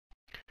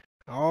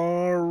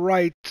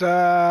Alright,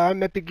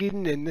 I'm Epic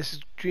Eden, and this is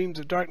Dreams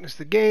of Darkness,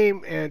 the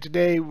game, and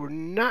today we're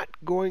not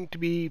going to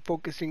be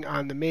focusing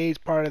on the maze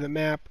part of the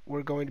map.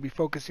 We're going to be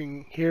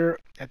focusing here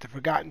at the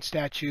Forgotten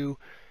Statue,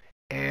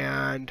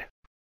 and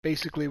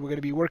basically we're going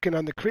to be working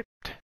on the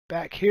crypt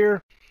back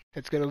here.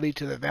 That's going to lead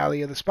to the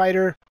Valley of the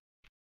Spider,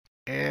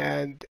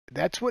 and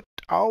that's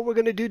all we're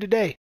going to do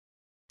today.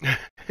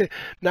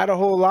 Not a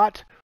whole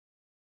lot.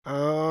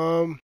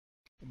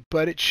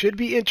 But it should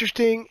be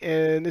interesting,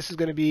 and this is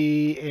going to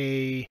be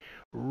a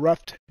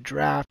rough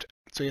draft,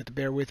 so you have to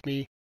bear with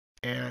me,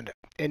 and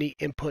any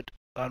input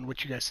on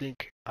what you guys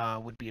think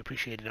would be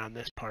appreciated on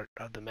this part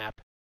of the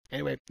map.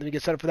 Anyway, let me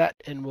get set up for that,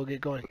 and we'll get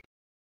going.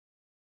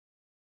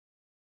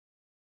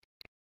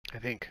 I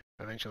think,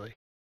 eventually.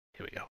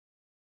 Here we go.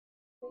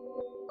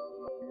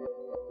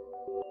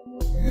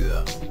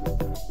 Yeah.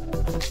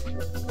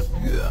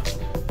 Yeah.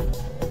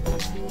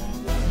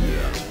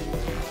 Yeah.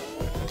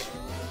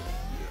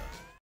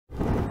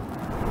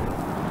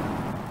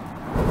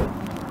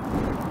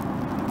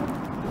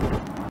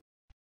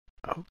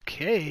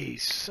 Okay,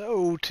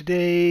 so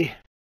today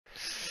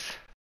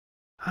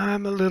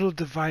I'm a little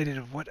divided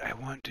of what I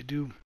want to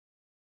do.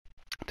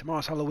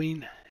 Tomorrow's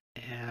Halloween,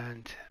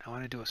 and I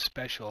want to do a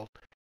special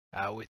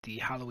with the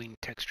Halloween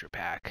texture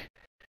pack.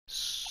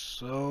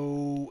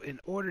 So in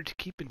order to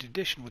keep in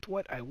tradition with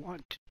what I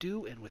want to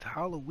do and with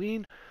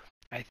Halloween,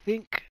 I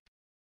think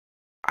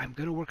I'm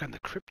going to work on the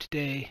crypt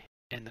today,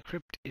 and the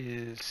crypt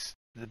is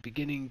the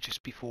beginning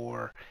just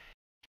before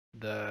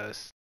the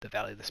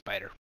Valley of the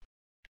Spider.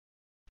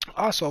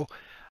 Also,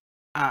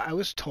 I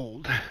was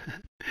told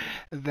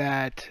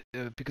that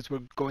because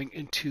we're going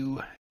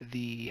into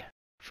the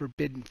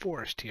Forbidden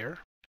Forest here,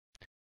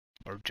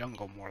 or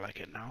jungle more like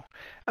it now.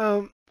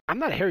 I'm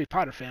not a Harry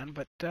Potter fan,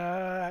 but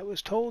I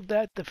was told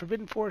that the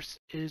Forbidden Forest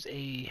is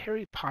a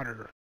Harry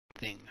Potter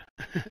thing.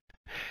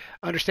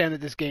 Understand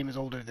that this game is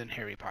older than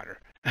Harry Potter,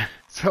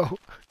 so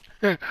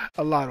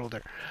a lot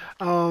older.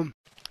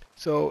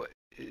 So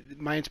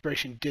my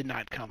inspiration did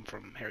not come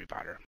from Harry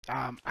Potter.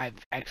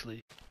 I've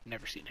actually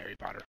never seen Harry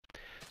Potter,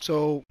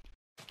 so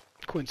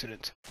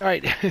coincidence. All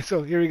right,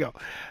 so here we go.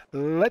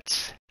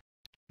 Let's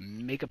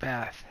make a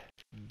path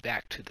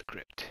back to the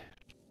crypt.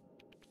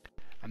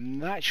 I'm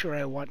not sure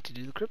I want to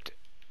do the crypt.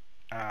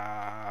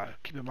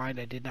 Keep in mind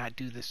I did not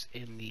do this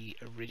in the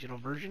original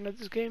version of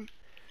this game,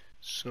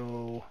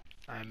 so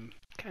I'm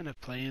kind of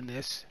playing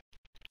this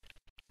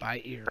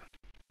by ear.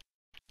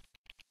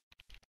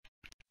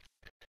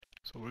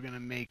 So we're going to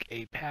make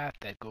a path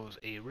that goes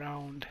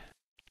around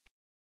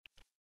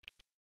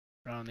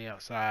the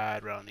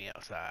outside, around the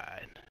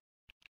outside.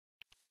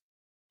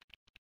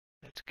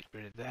 Let's get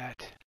rid of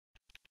that.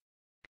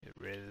 Get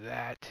rid of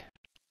that.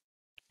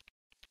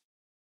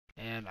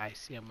 And I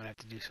see I'm going to have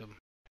to do some...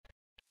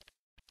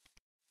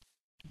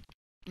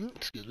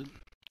 excuse me.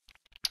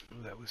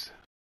 Oh, that was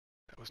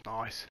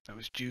nice. That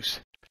was juice.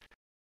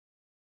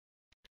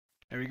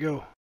 There we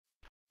go.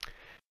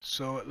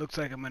 So it looks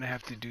like I'm going to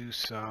have to do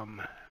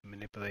some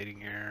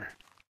manipulating here.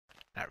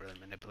 Not really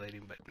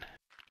manipulating, but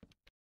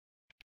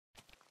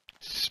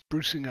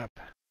sprucing up.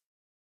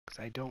 Because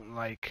I don't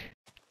like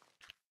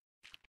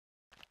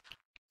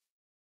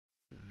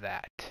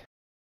that.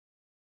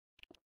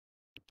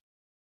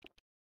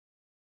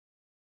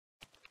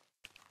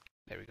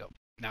 There we go.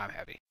 Now I'm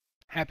happy.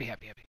 Happy,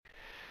 happy, happy.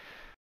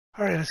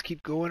 Alright, let's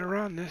keep going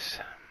around this.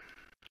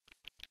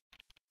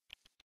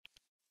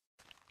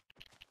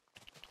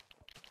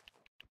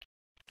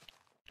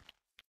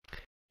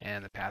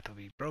 And the path will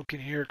be broken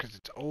here because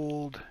it's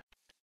old.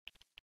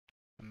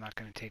 I'm not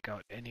going to take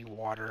out any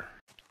water.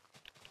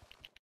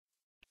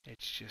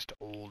 It's just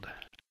old.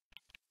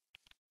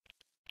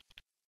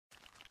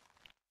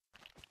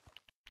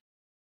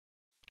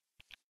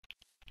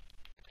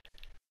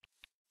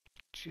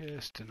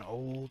 Just an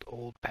old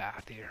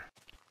path here.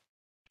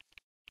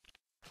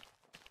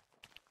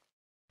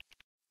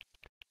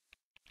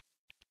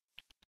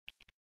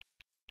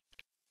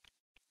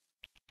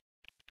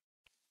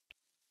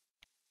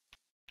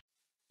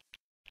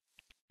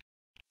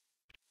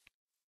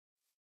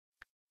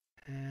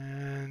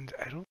 And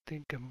I don't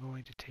think I'm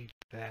going to take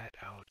that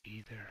out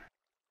either.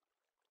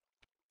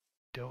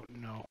 Don't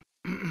know.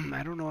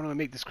 I don't know what I'm going to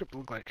make the script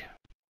look like.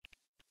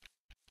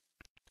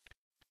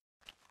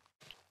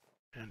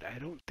 And I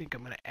don't think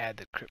I'm going to add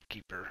the Crypt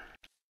Keeper.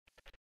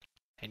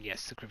 And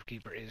yes, the Crypt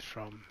Keeper is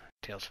from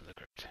Tales from the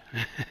Crypt.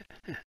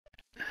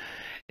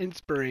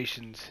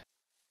 Inspirations.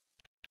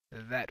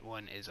 That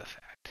one is a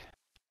fact.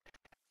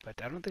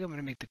 But I don't think I'm going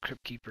to make the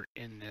Crypt Keeper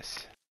in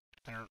this.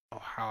 I don't know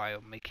how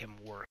I'll make him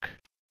work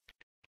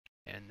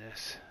in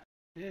this.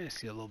 Yeah, I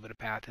see a little bit of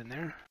path in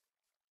there.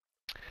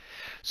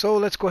 So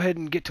let's go ahead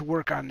and get to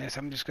work on this.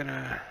 I'm just going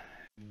to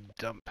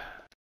dump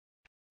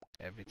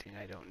everything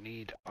I don't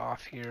need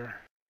off here.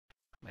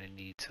 I'm going to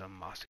need some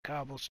mossy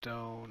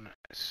cobblestone,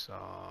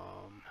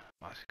 some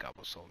mossy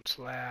cobblestone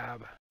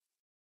slab,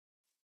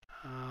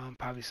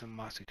 probably some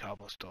mossy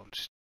cobblestone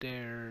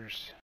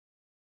stairs.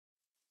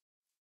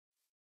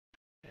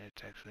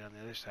 It's actually on the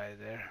other side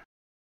there.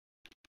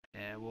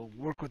 And we'll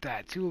work with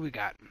that. See what we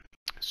got.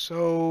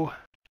 So,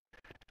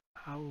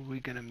 how are we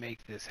going to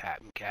make this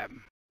happen,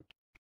 Captain?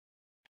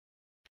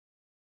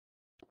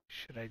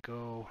 Should I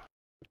go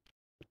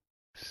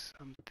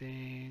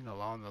something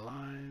along the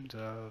lines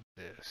of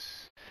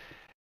this?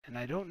 And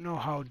I don't know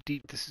how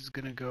deep this is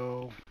going to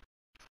go.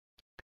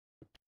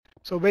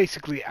 So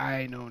basically,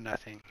 I know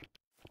nothing.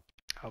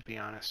 I'll be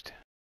honest.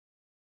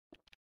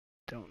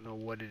 Don't know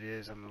what it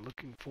is I'm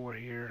looking for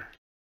here.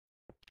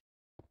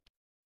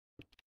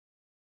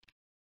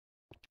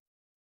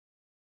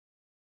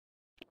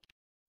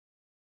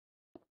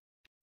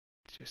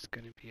 It's just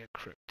going to be a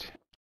crypt.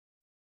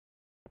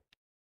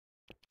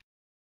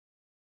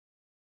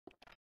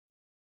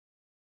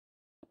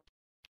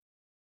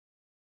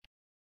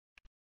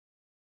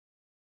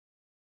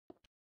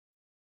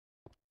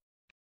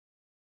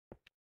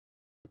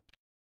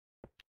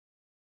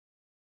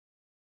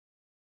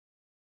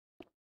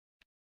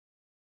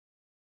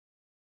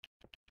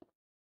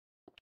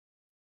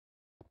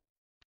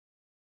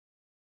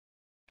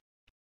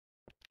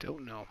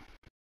 Don't know.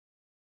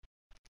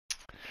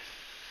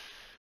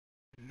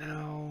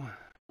 No,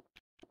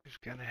 there's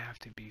going to have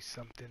to be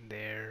something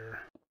there.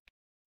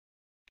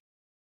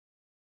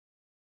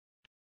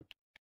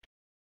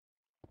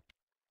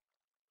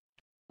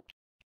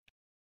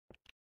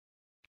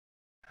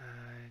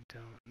 I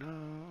don't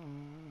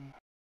know.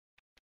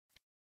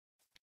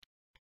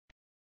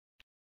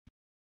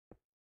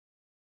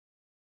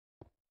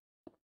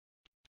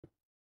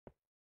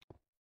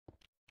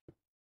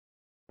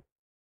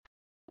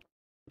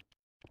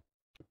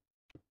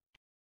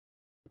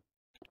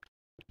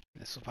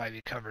 This will probably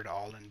be covered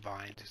all in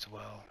vines as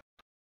well.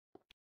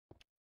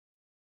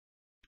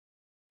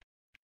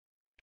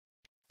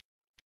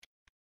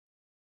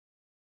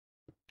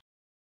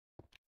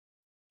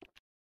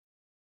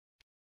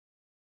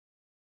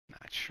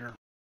 Not sure.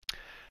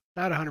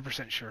 Not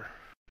 100% sure.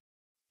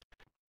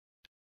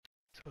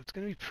 So it's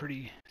going to be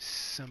pretty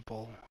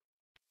simple.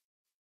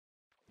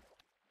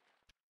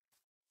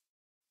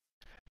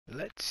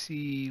 Let's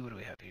see, what do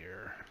we have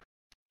here?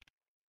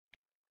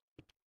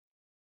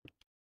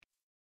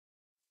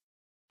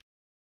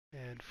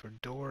 And for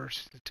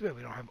doors, it's too bad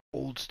we don't have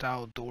old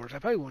style doors. I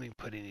probably won't even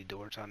put any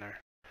doors on there.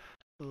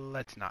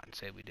 Let's not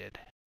say we did.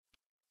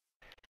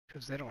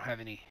 Because they don't have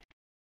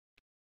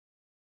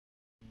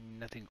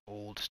nothing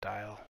old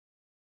style.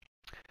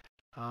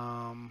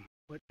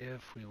 What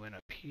if we went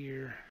up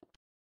here?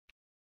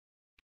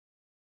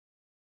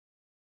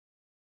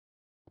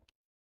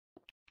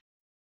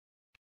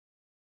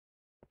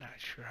 Not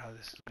sure how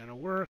this is going to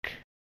work.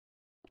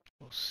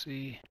 We'll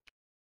see.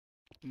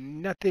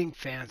 Nothing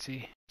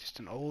fancy, just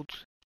an old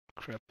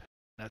crypt.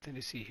 Nothing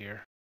to see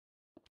here.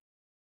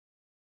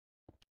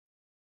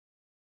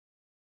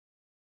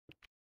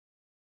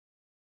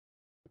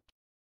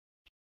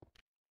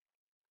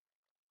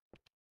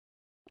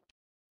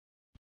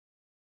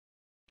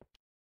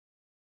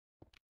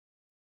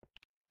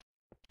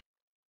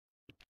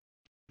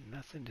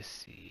 Nothing to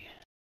see.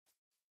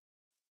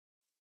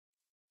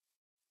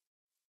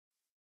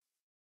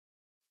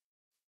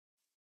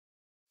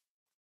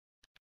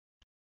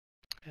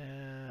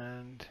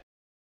 And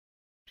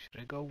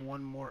should I go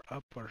one more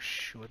up or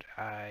should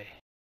I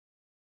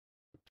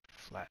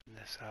flatten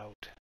this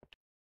out?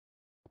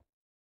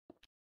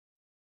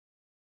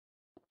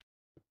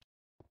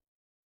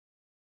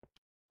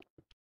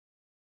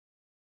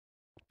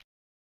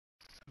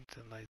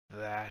 Something like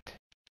that.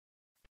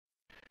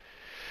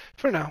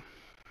 For now.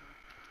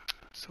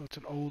 So it's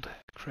an old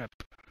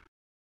crypt.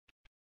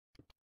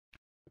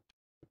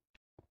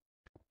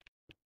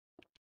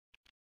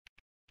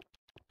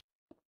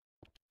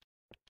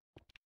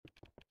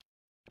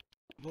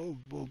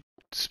 We'll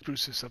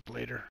spruce this up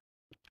later.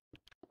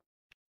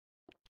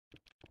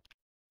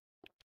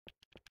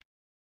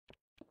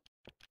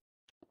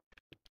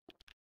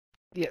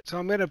 Yeah, so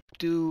I'm gonna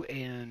do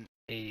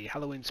a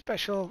Halloween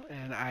special,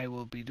 and I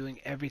will be doing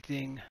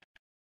everything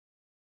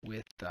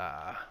with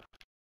the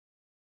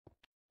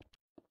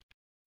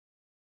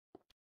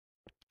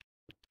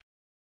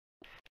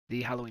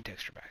Halloween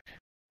texture pack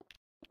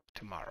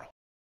tomorrow.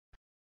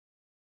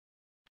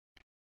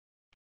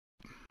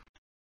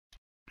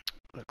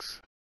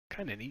 Looks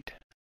kind of neat.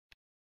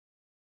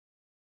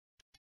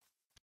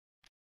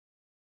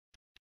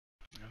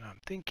 And I'm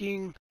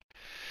thinking,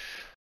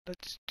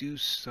 let's do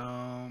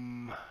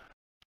some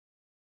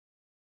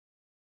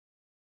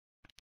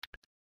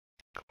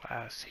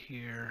glass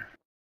here.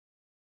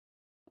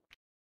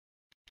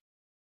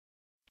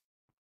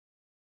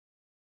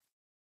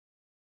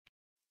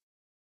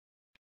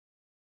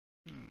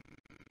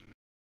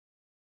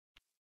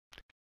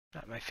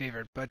 Not my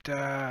favorite, but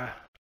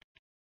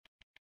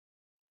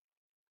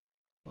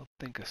we'll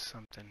think of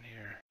something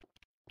here.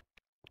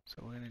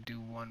 So we're going to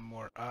do one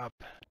more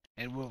up,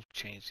 and we'll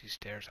change these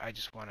stairs. I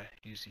just want to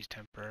use these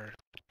temporarily,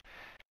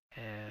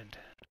 and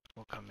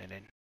we'll come in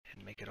and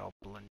make it all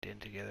blend in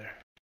together.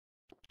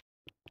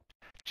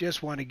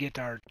 Just want to get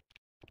our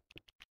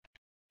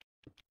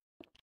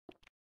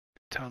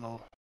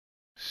tunnel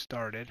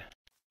started.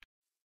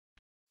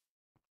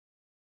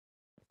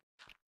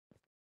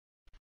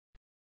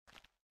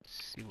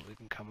 see what we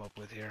can come up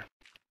with here.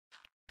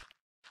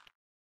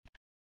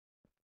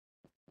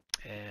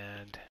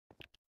 And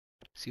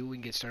see what we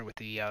can get started with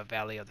the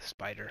Valley of the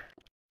Spider.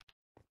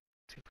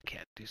 See if we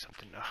can't do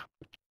something.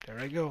 There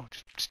I go.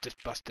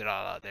 Just bust it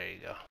all out. There you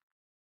go.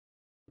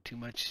 Too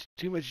much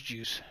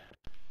juice.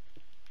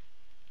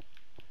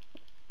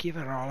 Give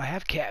it all I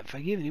have, Cap. If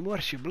I give any more,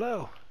 she'll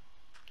blow.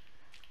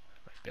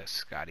 My best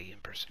Scotty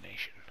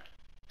impersonation.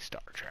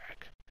 Star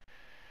Trek.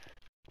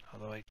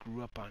 Although I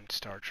grew up on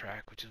Star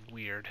Trek, which is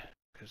weird,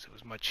 because it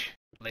was much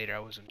later. I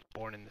wasn't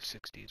born in the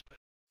 60s, but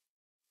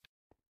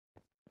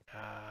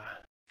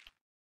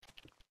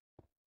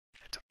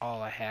that's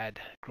all I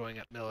had growing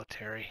up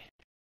military.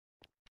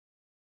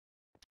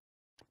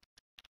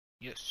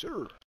 Yes,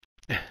 sir.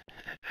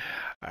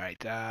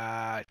 Alright,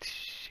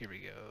 here we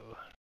go.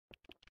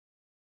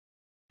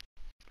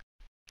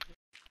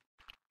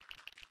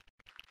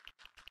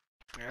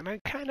 And I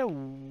kind of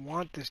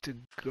want this to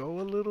go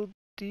a little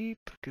deep,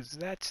 because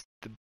that's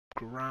the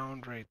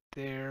ground right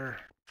there.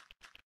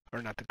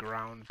 Or not the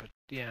ground, but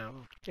yeah,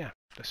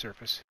 the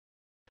surface.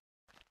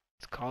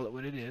 Let's call it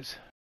what it is.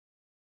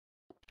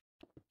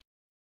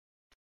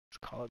 Let's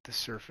call it the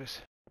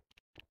surface.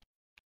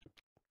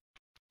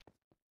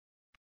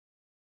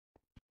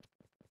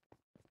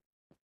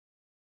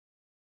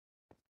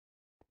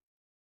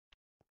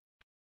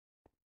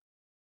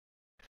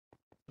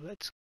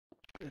 Let's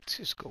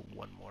just go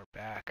one more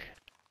back.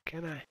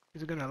 Can I?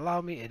 Is it going to allow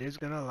me? It is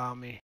going to allow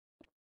me.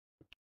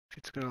 If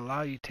it's going to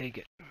allow you, take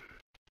it.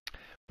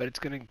 But it's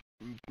going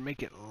to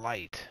make it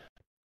light.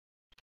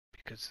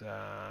 Because,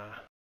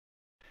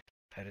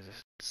 that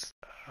is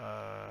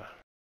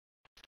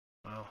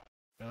wow,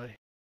 really?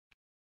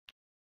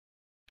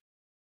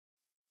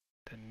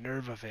 The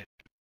nerve of it.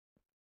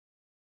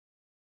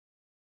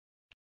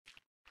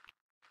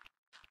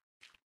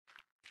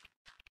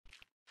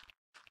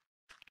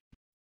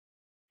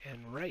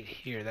 And right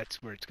here,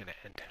 that's where it's going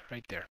to end.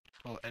 Right there.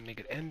 Well, and make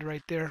it end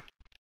right there.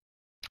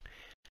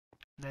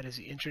 And that is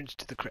the entrance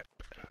to the crypt.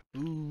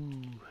 Ooh.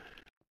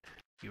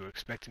 You were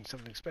expecting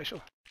something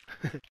special?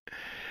 Like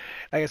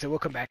I said, we'll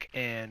come back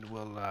and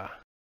we'll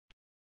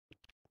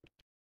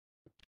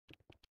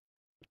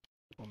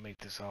make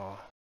this all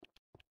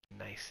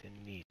nice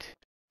and neat.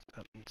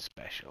 Something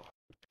special.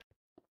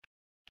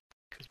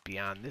 Because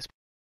beyond this,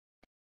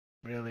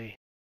 really,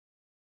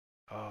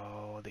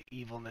 oh, the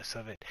evilness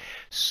of it.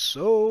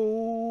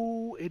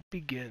 So it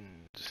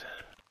begins.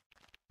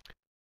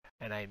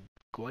 And I'm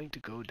going to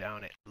go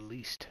down at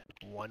least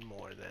one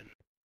more then.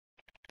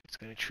 If it's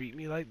going to treat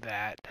me like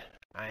that,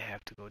 I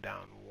have to go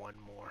down one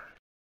more.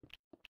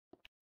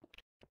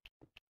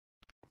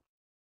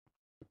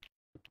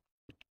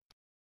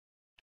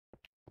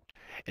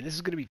 And this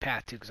is going to be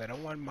path 2 because I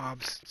don't want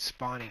mobs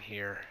spawning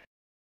here.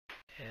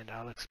 And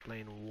I'll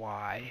explain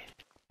why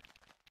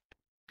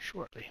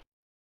shortly.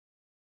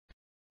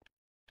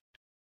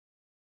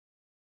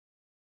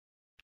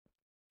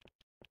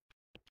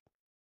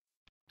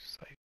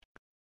 Just like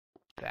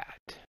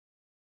that.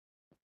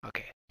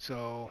 Okay,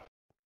 so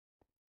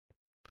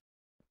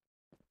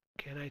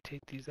can I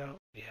take these out?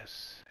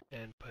 Yes,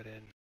 and put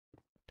in,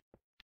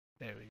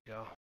 there we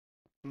go.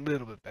 A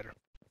little bit better.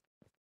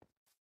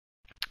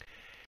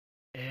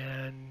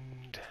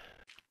 And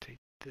take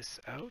this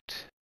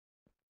out.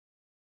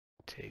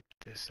 Take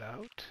this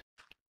out.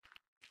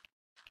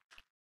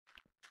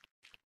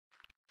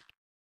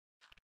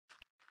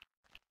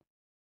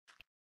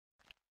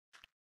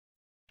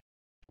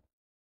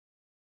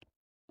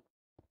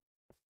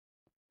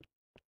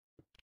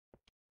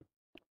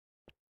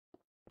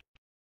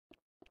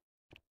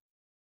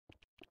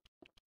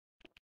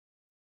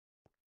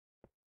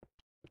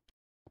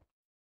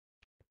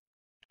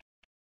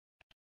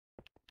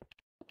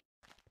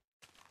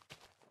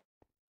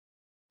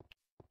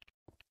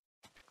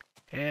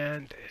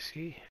 And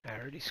see, I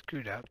already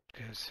screwed up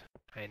because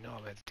I know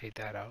I'm going to take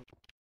that out.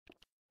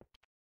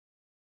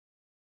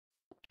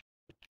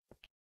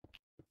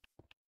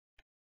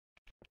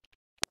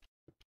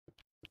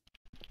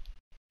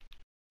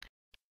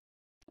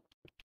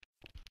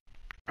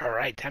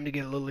 Alright, time to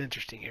get a little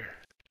interesting here.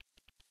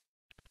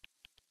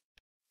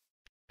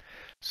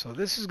 So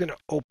this is going to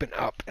open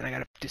up, and I got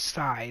to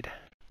decide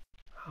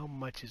how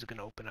much is it going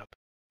to open up.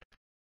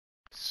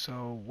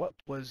 So what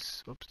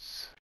was,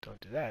 whoops, don't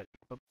do that.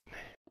 Oop,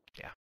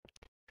 yeah.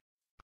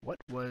 What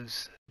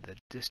was the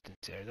distance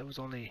there? That was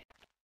only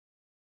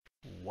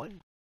 1,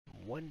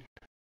 1,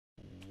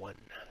 1.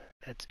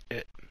 That's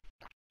it.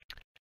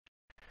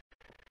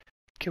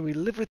 Can we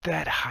live with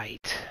that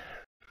height?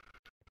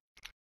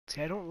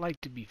 See, I don't like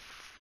to be...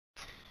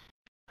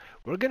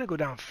 We're going to go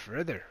down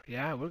further.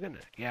 Yeah, we're going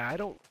to... Yeah, I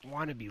don't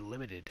want to be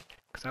limited.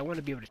 Because I want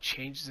to be able to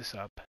change this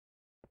up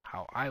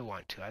how I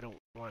want to. I don't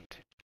want to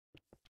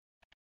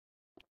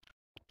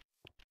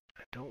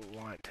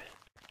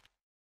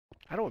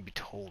be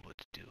told what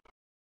to do.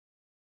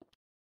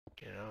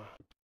 You know,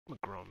 I'm a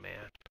grown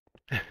man.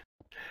 I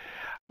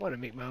want to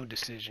make my own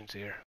decisions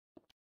here.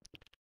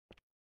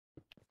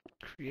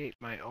 Create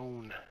my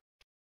own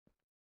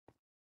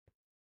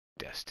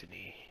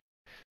destiny.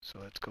 So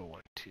let's go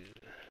 1, 2.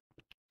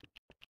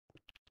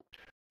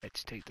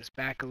 Let's take this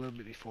back a little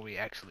bit before we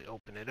actually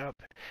open it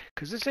up.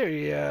 Because this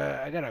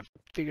area, I gotta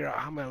figure out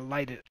how I'm gonna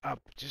light it up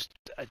just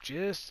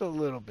a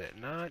little bit,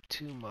 not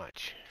too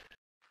much.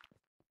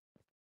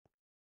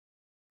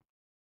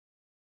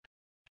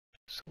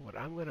 So what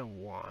I'm gonna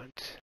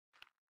want,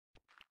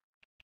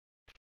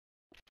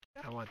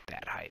 I want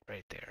that height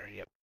right there.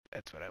 Yep,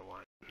 that's what I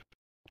want.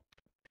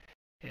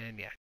 And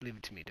yeah, leave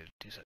it to me to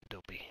do something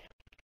dopey.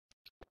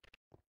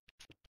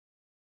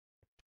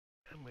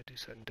 I'm gonna do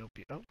something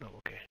dopey. Oh no,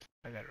 okay,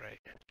 I got it right.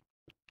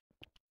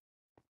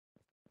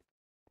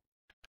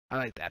 I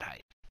like that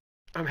height.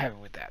 I'm happy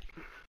with that.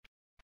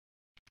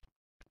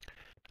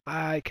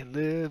 I can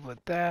live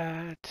with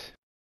that.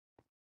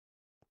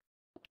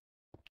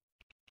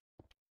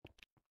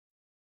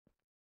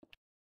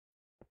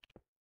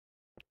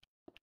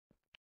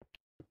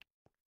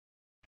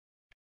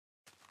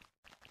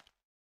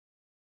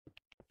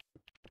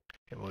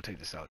 And we'll take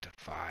this out to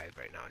 5.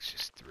 Right now it's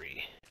just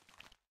 3.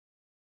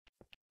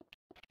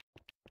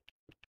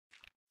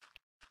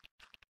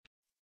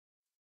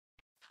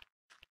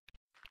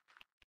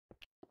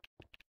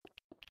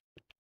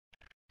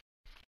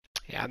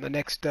 Yeah, on the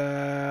next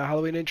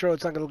Halloween intro,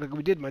 it's not going to look like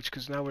we did much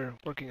because now we're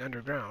working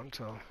underground.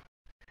 So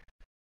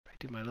I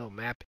do my little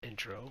map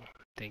intro.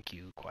 Thank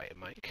you, Quiet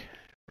Mike,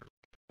 for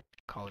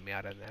calling me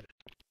out on that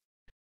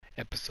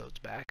episodes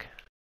back.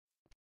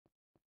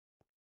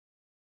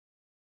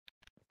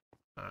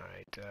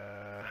 Alright,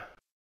 yeah,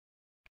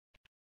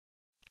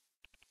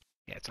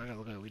 it's not going to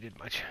look like we did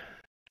much.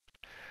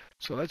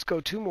 So let's go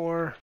 2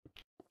 more.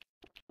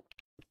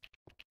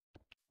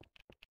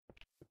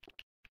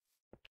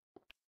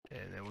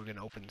 And then we're going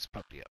to open this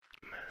puppy up.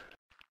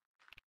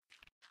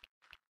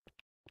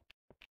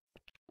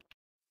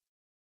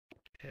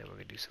 And we're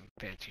going to do some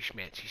fancy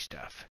schmancy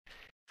stuff.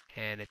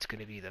 And it's going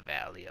to be the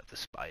Valley of the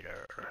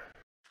Spider.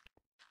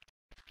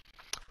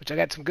 Which I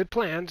got some good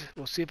plans.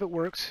 We'll see if it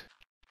works.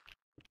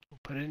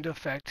 We'll put it into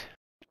effect.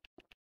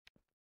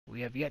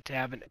 We have yet to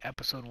have an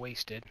episode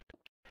wasted.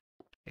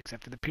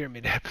 Except for the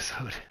pyramid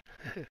episode.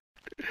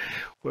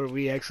 Where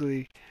we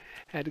actually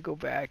had to go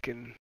back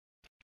and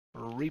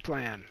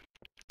replan.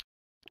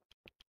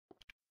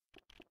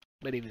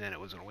 But even then it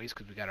wasn't a waste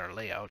because we got our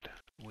layout.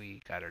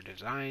 We got our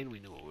design.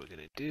 We knew what we were going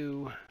to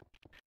do.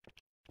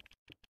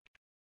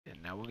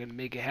 And now we're going to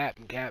make it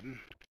happen, Captain.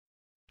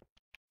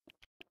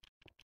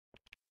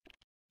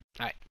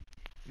 Alright.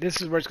 This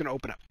is where it's going to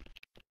open up.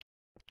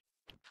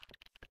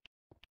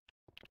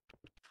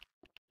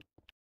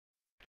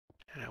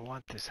 And I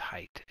want this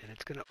height. And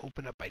it's going to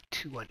open up by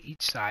 2 on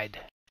each side.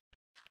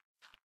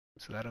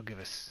 So that'll give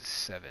us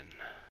 7.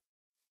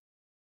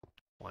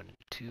 1,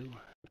 2.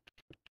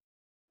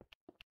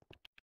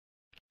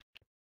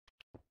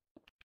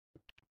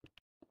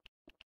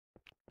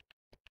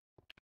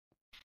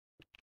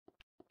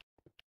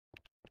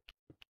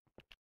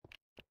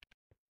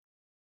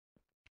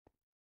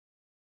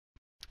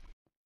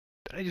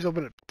 Did I just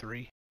open up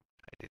 3?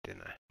 I did,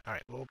 didn't I?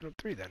 Alright, we'll open up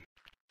 3 then.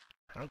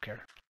 I don't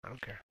care. I don't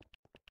care.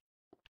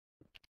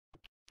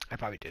 I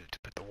probably did it to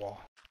put the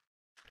wall.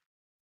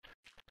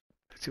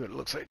 Let's see what it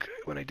looks like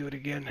when I do it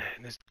again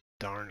in this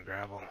darn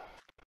gravel.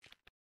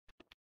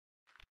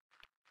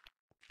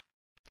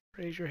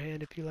 Raise your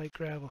hand if you like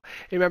gravel.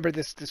 Hey, remember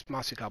this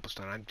mossy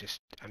cobblestone. I'm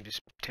just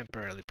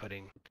temporarily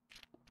putting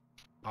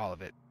all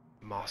of it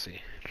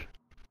mossy.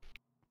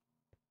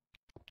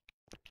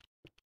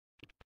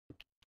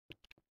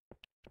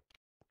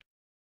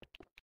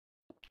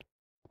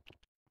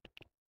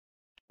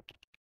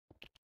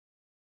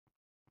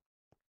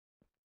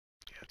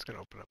 Yeah, it's gonna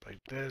open up like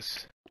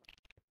this.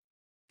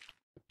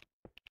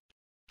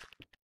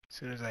 As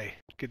soon as I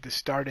get this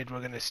started,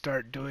 we're gonna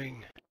start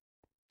doing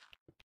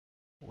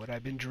what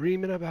I've been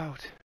dreaming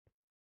about.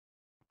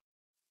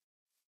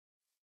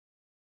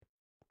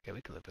 Yeah,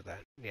 we can live with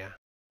that. Yeah.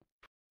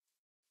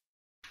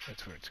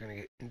 That's where it's going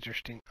to get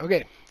interesting.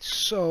 Okay,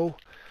 so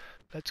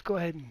let's go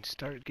ahead and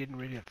start getting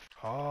rid of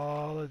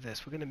all of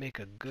this. We're going to make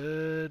a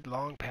good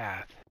long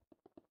path.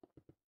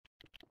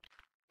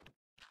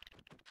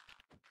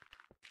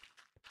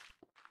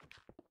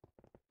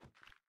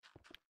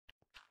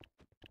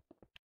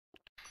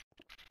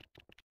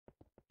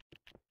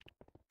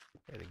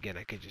 And again,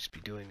 I could just be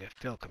doing a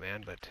fill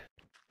command, but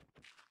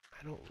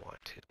I don't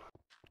want to.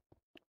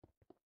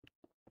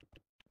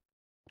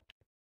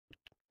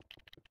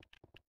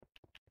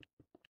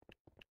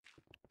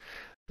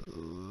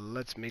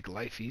 Let's make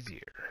life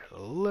easier.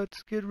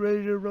 Let's get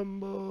ready to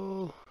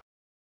rumble.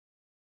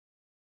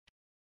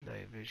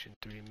 Night vision,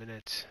 3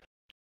 minutes.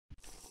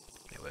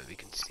 That way we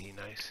can see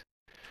nice.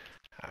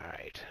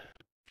 Alright.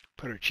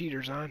 Put our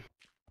cheaters on.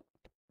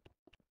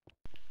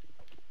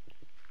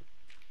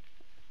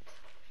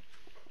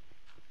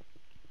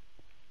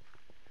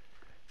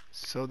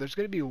 So there's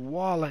going to be a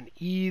wall on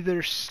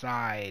either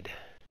side.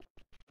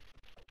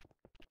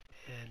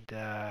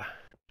 And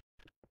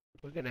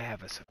we're going to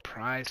have a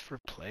surprise for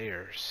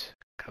players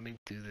coming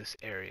through this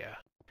area.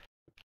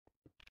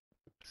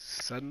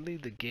 Suddenly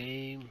the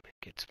game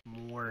gets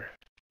more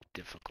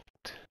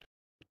difficult.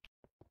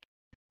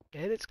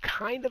 And it's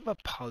kind of a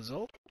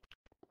puzzle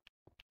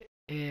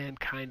and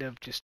kind of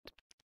just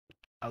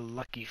a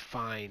lucky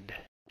find.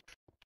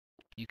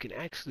 You can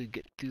actually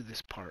get through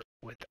this part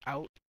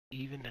without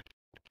even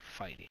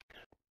fighting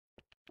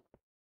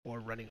or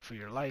running for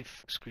your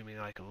life, screaming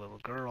like a little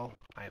girl.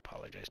 I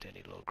apologize to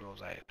any little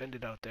girls I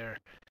offended out there.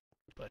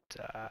 But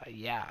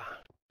yeah,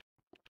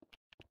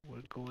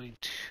 we're going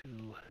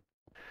to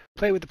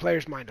play with the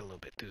player's mind a little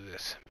bit through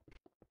this.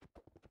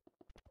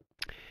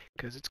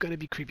 Because it's going to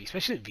be creepy,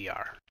 especially in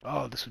VR.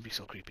 Oh, this would be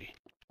so creepy.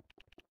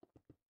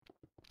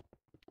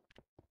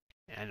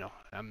 I know,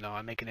 I'm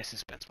making it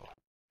suspenseful.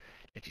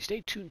 If you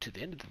stay tuned to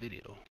the end of the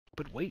video,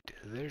 but wait,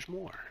 there's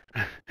more.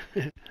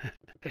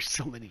 There's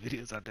so many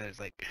videos out there. It's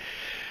like,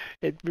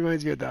 it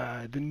reminds me of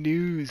the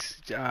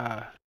news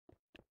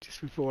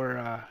just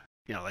before,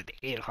 you know, like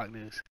the 8 o'clock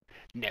news.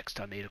 Next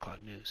on the 8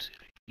 o'clock news,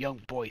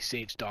 young boy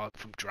saves dog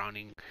from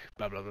drowning,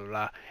 blah, blah, blah,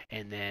 blah.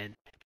 And then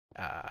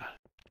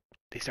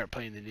they start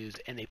playing the news,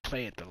 and they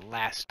play it the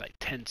last, like,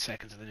 10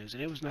 seconds of the news,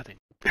 and it was nothing.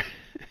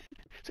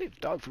 Save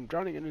dog from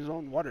drowning in his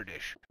own water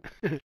dish.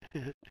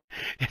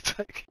 It's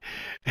like,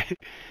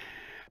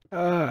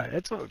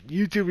 that's what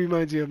YouTube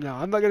reminds me of now.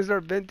 I'm not going to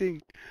start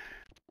venting,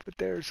 but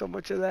there's so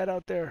much of that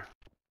out there.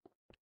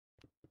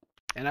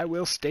 And I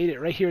will state it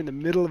right here in the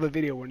middle of a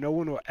video where no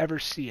one will ever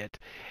see it.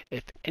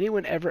 If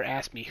anyone ever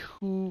asks me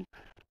who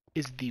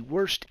is the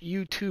worst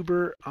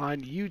YouTuber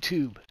on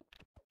YouTube,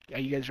 are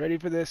you guys ready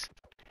for this?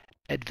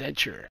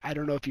 Adventure. I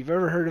don't know if you've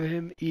ever heard of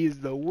him. He is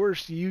the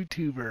worst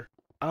YouTuber.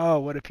 Oh,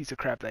 what a piece of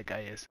crap that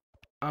guy is.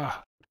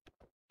 Oh,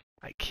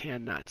 I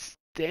cannot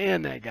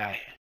stand that guy.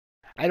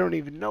 I don't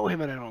even know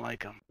him and I don't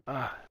like him.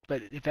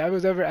 But if I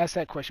was ever asked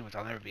that question, which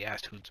I'll never be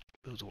asked,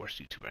 who's the worst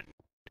YouTuber on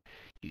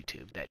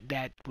YouTube,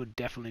 that would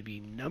definitely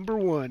be number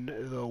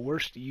one, the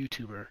worst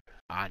YouTuber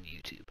on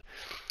YouTube.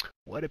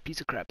 What a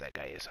piece of crap that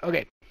guy is.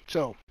 Okay,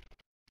 so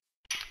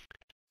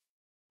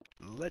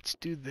let's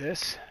do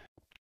this.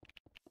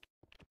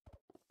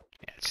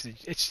 Yeah,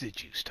 it's the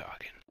juice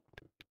talking.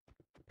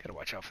 Gotta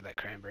watch out for that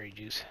cranberry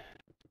juice.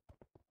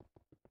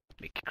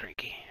 Make you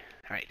cranky.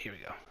 Alright, here we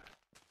go.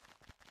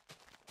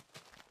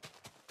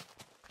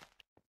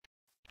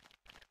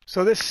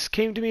 So this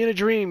came to me in a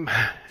dream.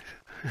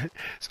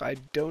 So I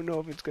don't know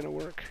if it's gonna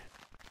work.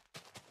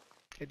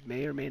 It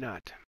may or may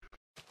not.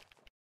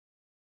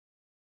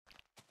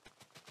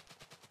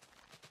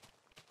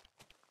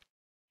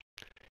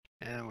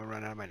 And we'll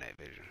run out of my night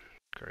vision.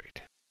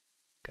 Great.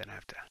 Gonna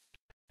have to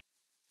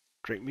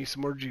drink me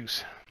some more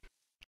juice.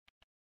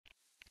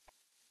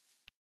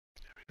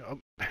 There we go.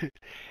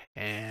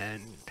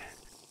 And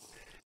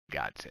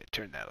God said,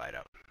 turn that light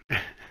out.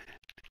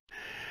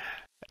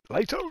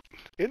 Lights out,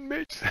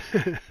 inmates.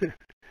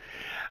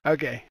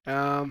 Okay,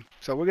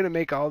 so we're gonna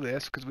make all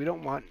this because we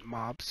don't want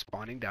mobs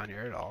spawning down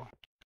here at all.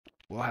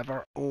 We'll have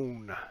our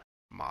own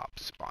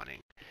mobs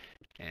spawning.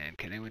 And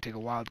can anyone take a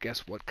wild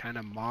guess what kind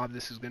of mob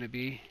this is gonna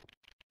be?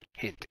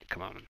 Hint,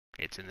 come on,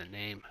 it's in the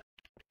name.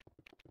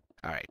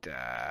 Alright,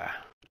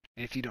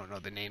 if you don't know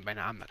the name by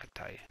now, I'm not gonna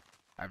tell you.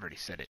 I've already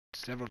said it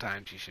several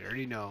times, you should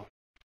already know.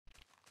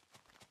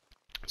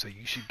 So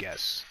you should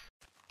guess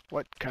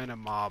what kind of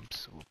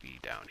mobs will be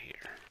down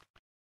here.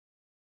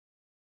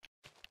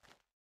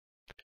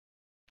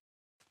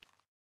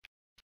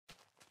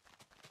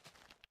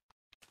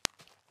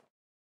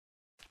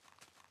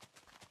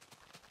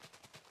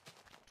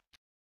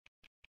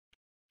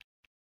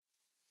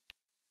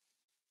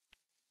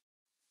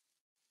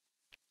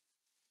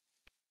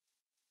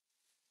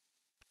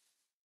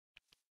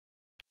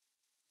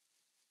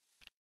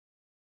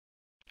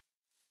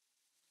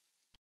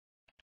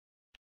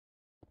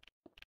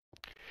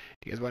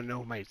 Do you guys want to know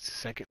who my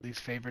second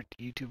least favorite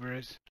YouTuber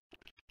is?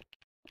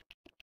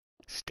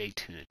 Stay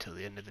tuned until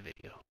the end of the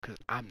video, because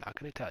I'm not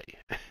going to tell you.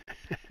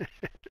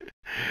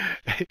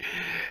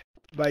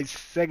 My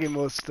second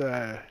most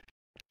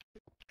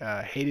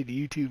hated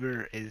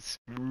YouTuber is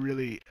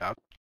really, I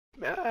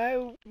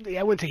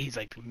wouldn't say he's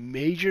like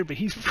major, but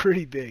he's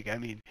pretty big. I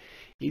mean,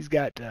 he's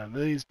got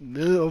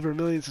over a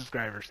million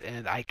subscribers,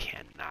 and I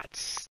cannot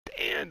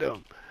stand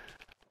him.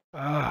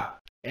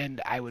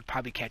 And I would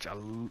probably catch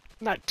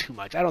not too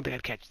much. I don't think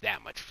I'd catch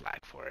that much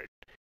flack for it.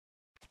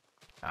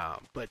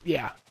 But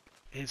yeah,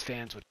 his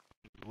fans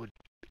would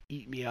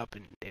eat me up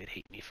and they'd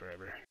hate me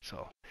forever.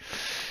 So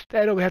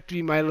that'll have to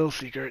be my little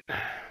secret.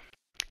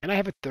 And I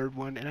have a third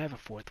one and I have a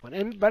fourth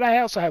one. But I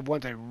also have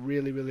ones I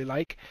really, really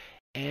like.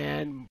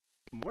 And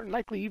more than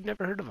likely you've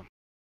never heard of them.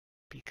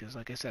 Because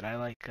like I said, I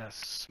like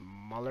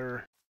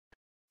smaller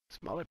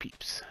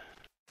peeps.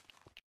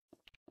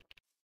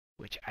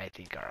 Which I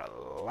think are a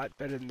lot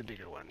better than the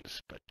bigger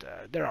ones, but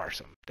there are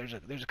some. There's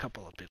a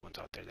couple of big ones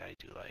out there that I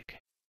do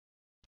like.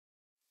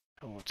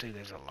 I won't say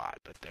there's a lot,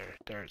 but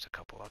there's a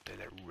couple out there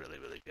that are really,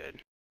 really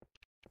good.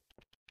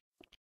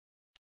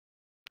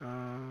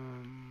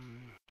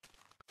 And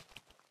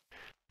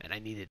I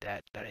needed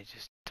that I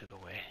just took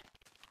away.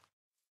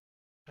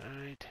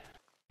 Alright.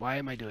 Why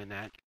am I doing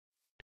that?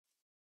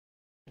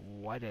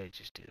 Why did I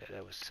just do that?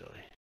 That was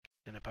silly.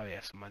 And I probably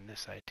have some on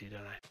this side too,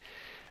 don't I?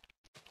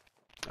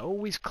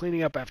 Always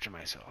cleaning up after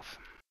myself.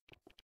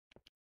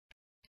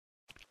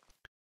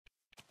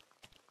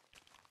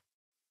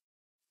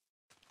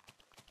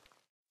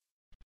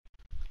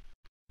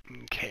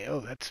 Okay,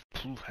 oh, that's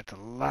a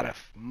lot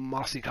of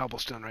mossy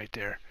cobblestone right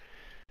there.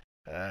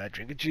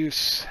 Drink a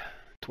juice.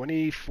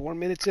 24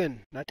 minutes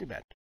in. Not too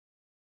bad.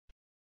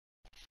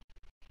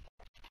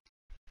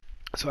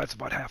 So that's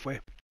about halfway.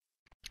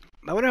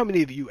 I wonder how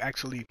many of you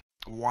actually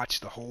watch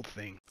the whole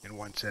thing in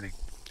one sitting.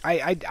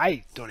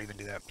 I don't even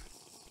do that.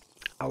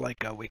 I'll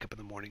like wake up in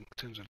the morning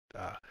as soon as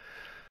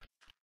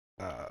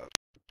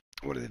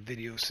one of the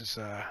videos is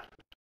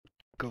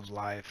goes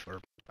live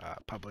or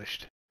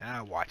published. And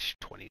I watch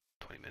 20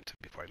 minutes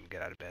before I even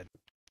get out of bed.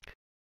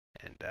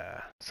 And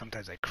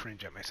sometimes I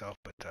cringe at myself,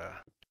 but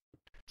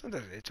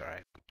sometimes it's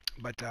alright.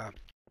 But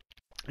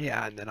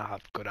yeah, and then I'll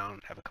go down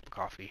and have a cup of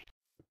coffee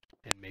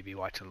and maybe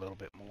watch a little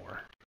bit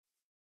more.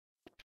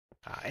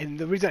 And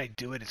the reason I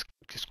do it is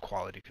just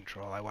quality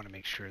control. I want to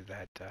make sure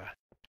that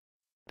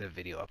the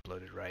video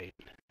uploaded right,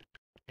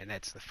 and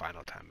that's the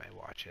final time I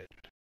watch it.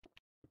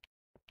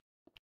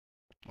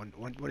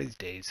 One of these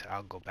days,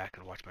 I'll go back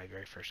and watch my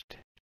very first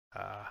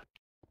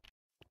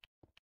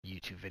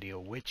YouTube video,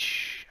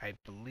 which I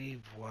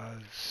believe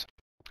was,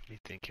 let me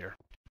think here.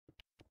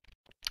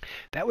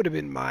 That would have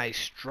been my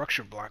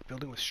structure block,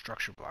 building with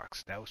structure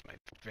blocks. That was my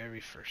very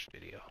first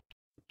video.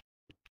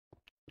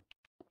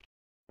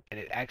 And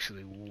it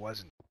actually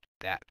wasn't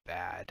that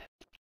bad.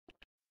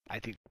 I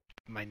think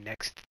my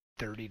next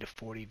 30 to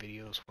 40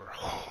 videos were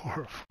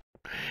horrible.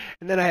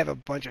 And then I have a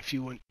bunch of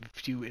few in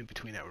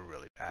between that were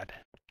really bad.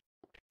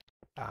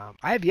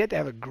 I have yet to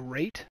have a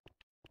great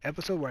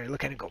episode where I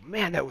look at it and go,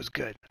 man, that was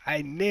good.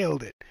 I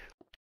nailed it.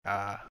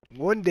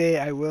 One day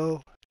I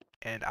will,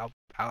 and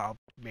I'll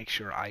make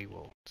sure I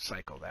will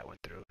cycle that one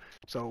through.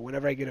 So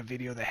whenever I get a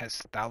video that has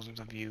thousands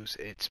of views,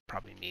 it's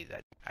probably me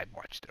that I've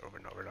watched it over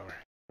and over and over.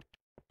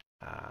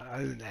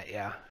 Other than that,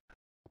 yeah.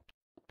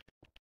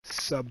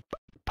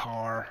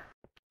 Subpar.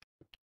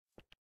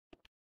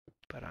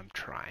 But I'm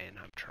trying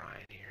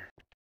here.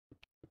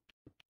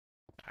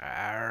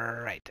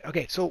 Alright.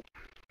 Okay, so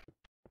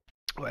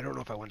oh, I don't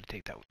know if I wanted to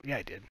take that one. Yeah,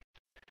 I did.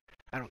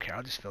 I don't care.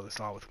 I'll just fill this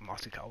all with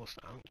mossy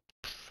cobblestone.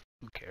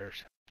 Who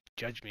cares?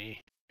 Judge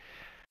me.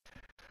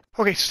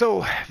 Okay,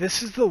 so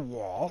this is the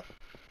wall.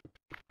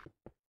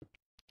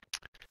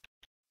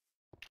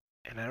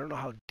 And I don't know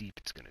how deep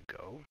it's going to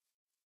go.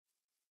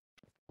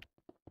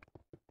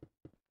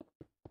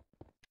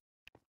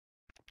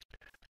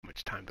 How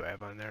much time do I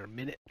have on there? A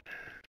minute.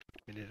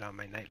 Minute on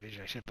my night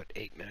vision. I should put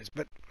 8 minutes,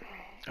 but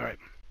alright.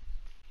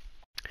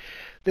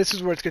 This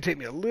is where it's going to take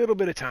me a little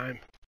bit of time.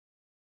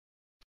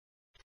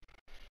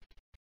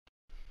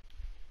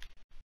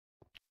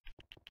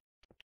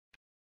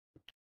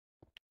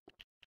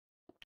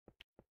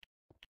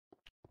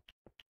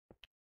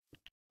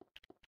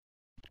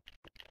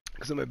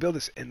 Because I'm going to build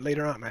this, and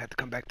later on I have to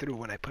come back through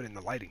when I put in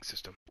the lighting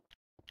system.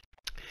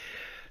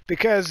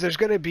 Because there's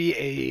going to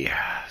be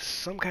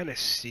some kind of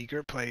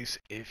secret place,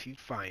 if you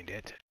find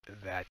it,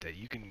 that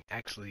you can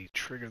actually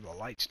trigger the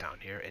lights down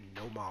here and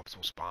no mobs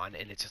will spawn,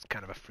 and it's just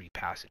kind of a free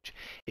passage.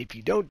 If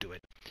you don't do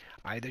it,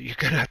 either you're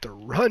going to have to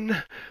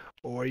run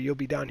or you'll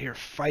be down here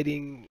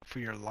fighting for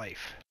your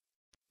life.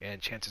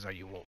 And chances are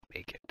you won't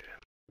make it.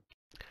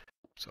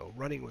 So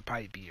running would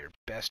probably be your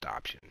best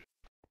option.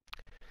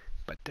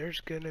 But there's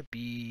going to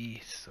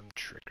be some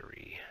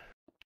trickery.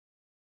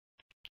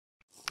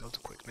 That was a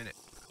quick minute.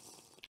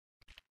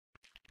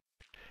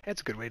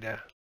 That's a good way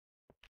to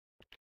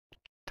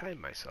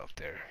time myself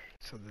there.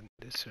 So then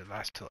this should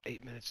last till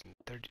 8 minutes and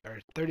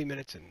 30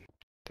 minutes and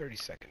 30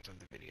 seconds of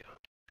the video.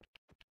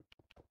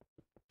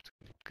 It's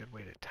a good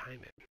way to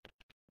time it.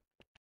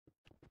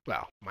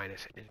 Well,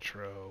 minus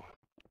intro.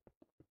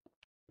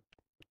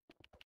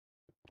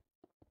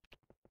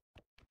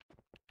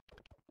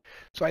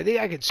 So I think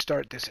I can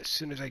start this as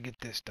soon as I get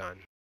this done.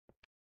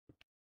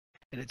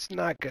 And it's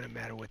not going to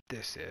matter what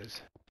this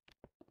is.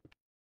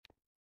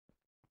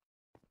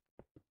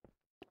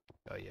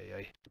 Oh, yeah.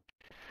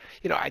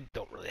 You know, I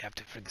don't really have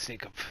to, for the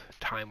sake of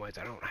time-wise,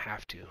 I don't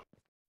have to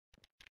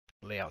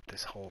lay out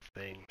this whole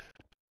thing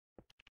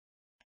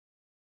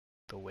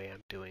the way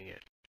I'm doing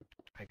it.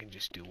 I can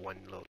just do one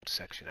little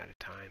section at a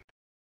time.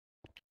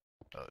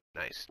 Oh,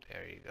 nice.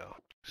 There you go.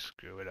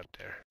 Screw it up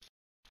there.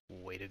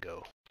 Way to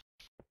go.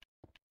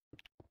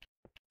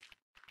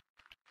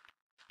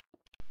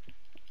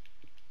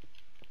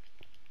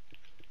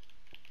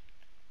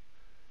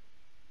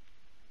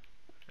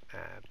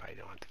 Probably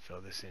don't have to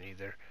fill this in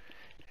either.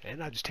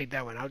 And I'll just take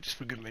that one out just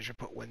for good measure.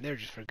 Put one there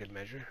just for good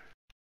measure.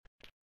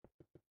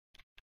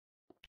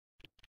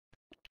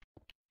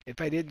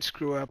 If I didn't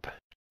screw up,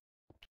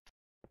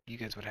 you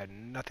guys would have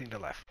nothing to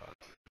laugh about.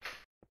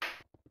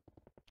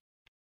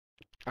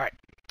 Alright,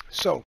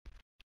 so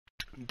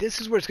this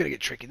is where it's going to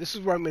get tricky. This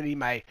is where I'm going to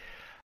need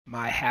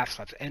my half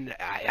slaps. And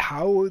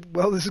how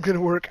well this is going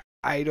to work,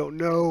 I don't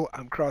know.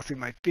 I'm crossing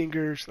my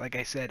fingers. Like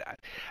I said,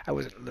 I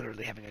wasn't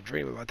literally having a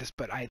dream about this,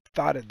 but I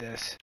thought of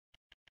this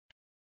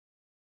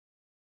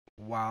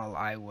while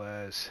I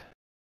was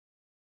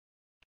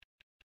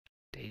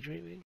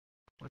Daydreaming?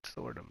 What's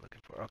the word I'm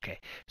looking for? Okay,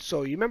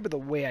 so you remember the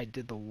way I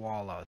did the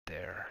wall out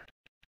there?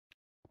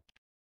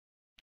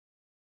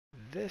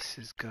 This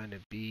is going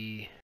to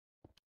be...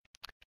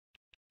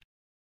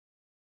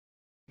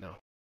 No.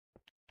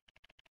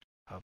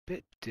 A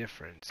bit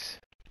different.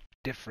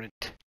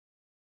 Different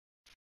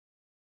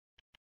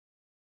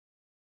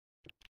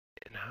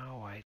in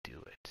how I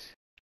do it.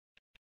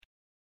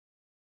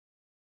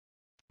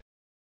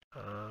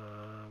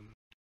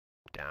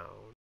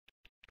 Down,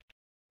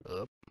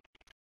 up.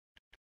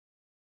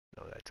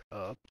 No, that's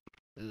up,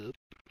 up.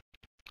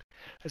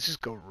 Let's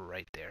just go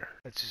right there.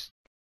 Let's just,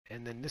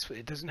 and then this way,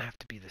 it doesn't have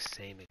to be the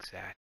same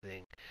exact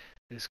thing.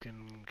 This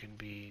can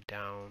be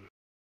down.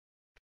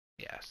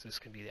 Yes, this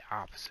can be the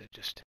opposite,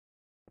 just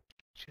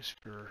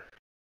for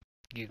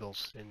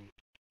giggles and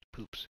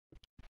poops.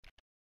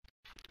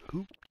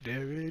 Oop,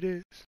 there it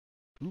is.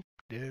 Oop,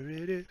 there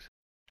it is.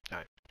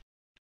 Alright.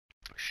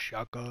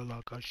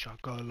 Shakalaka,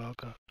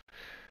 shakalaka.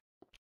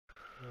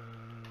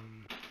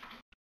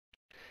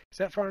 Is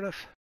that far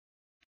enough?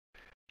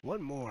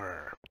 One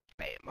more.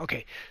 Bam.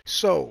 Okay,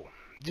 so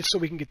just so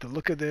we can get the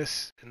look of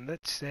this, and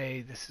let's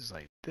say this is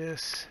like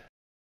this.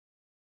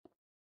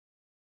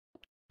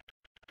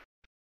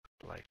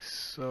 Like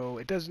so.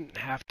 It doesn't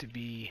have to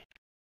be...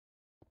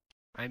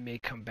 I may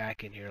come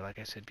back in here like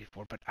I said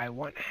before, but I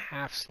want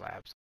half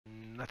slabs.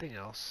 Nothing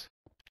else.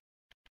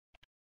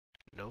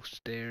 No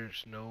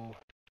stairs, no...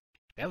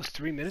 That was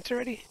 3 minutes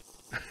already?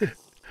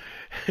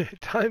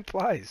 Time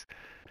flies.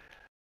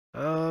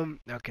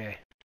 Okay.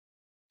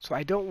 So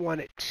I don't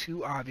want it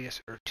too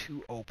obvious or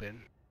too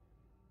open.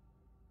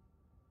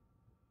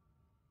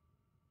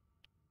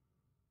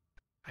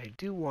 I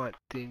do want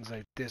things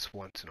like this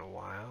once in a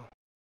while.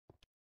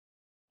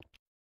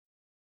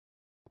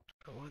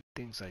 I want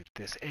things like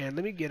this. And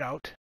let me get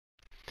out.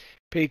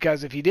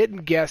 Because if you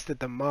didn't guess that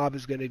the mob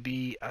is going to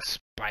be a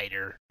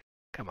spider,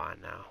 come on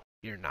now.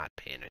 You're not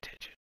paying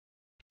attention.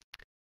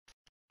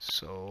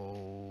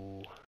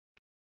 So,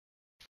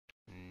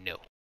 no.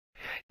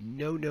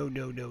 No, no,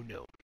 no, no,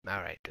 no.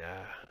 Alright,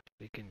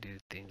 we can do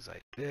things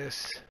like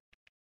this.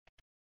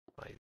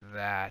 Like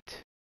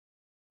that.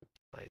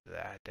 Like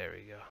that. There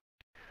we go.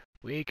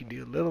 We can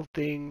do little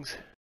things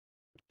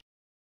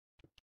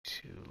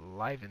to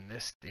liven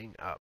this thing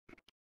up.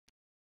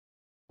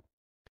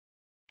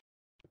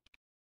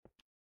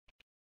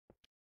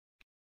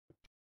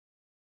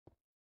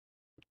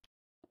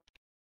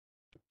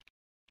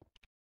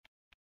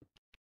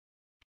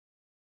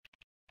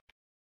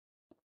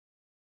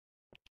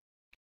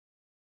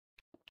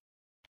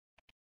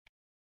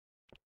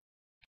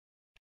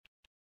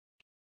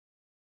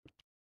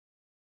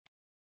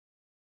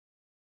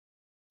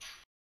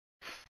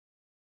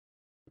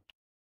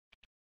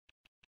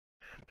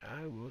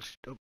 I will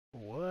stop.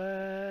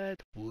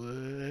 What?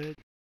 What?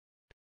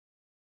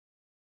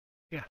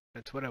 Yeah,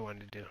 that's what I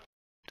wanted to do.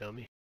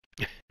 Dummy.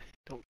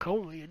 Don't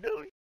call me a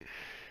dummy.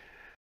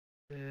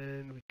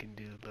 And we can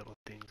do little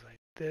things like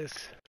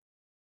this.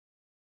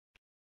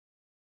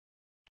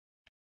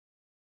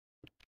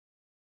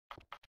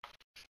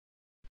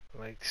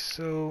 Like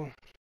so.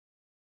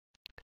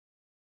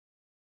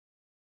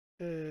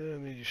 Let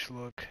me just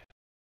look.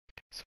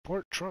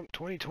 Support Trump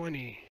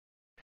 2020.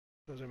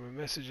 Those are my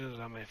messages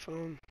on my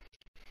phone.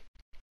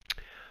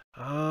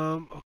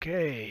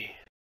 Okay.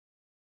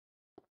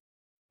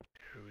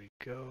 Here we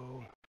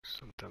go.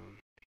 Something,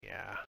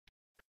 yeah.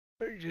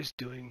 We're just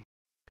doing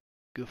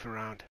goof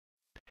around.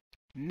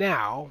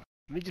 Now,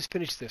 let me just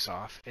finish this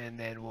off, and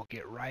then we'll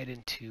get right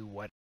into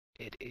what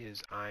it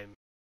is I'm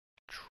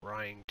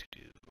trying to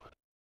do.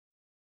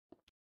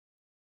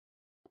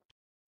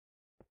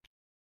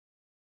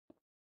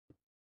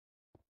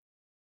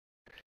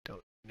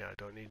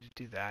 Don't need to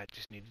do that.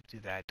 Just need to do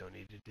that. Don't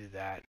need to do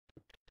that.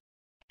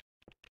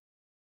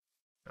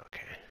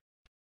 Okay.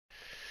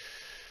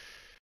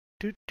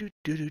 Do do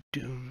do do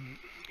do.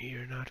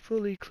 You're not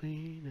fully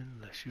clean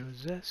unless you're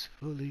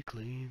zestfully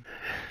clean.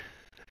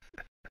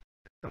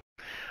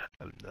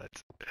 I'm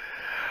nuts.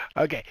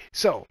 Okay,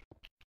 so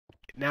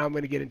now I'm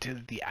going to get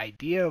into the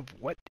idea of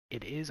what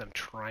it is I'm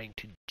trying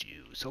to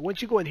do. So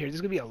once you go in here,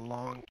 there's going to be a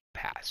long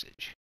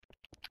passage.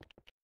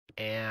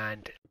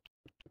 And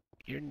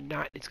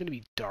it's going to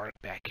be dark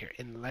back here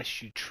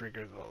unless you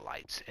trigger the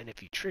lights. And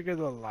if you trigger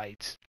the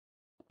lights,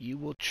 you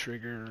will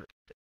trigger,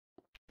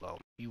 well,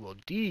 you will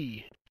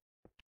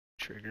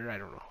trigger, I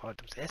don't know how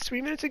to say. That's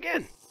 3 minutes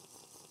again.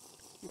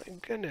 My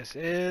goodness.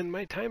 And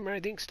my timer, I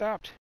think,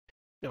 stopped.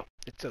 No,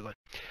 it's still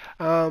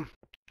on.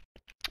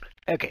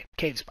 Okay,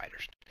 cave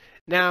spiders.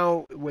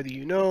 Now, whether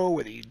you know,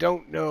 whether you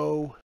don't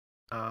know,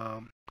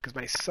 because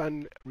my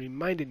son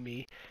reminded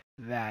me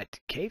that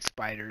cave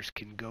spiders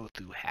can go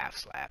through half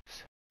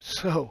slabs.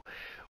 So,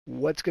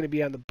 what's going to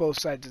be on the both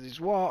sides of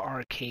this wall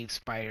are cave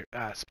spider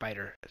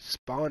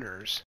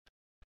spawners.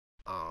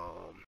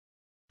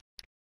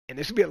 And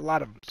there's going to be a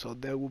lot of them. So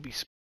there will be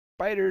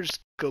spiders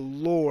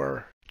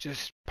galore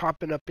just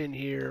popping up in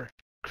here,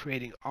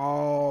 creating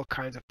all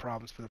kinds of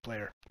problems for the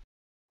player.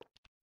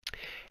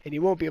 And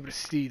you won't be able to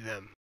see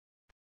them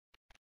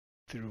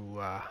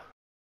through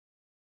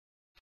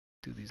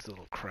through these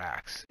little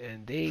cracks,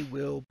 and they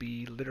will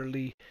be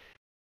literally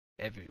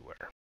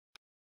everywhere.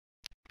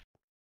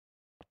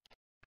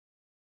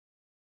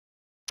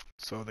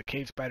 So the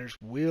cave spiders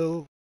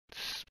will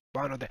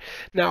spawn out there.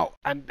 Now,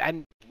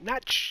 I'm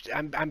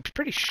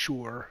pretty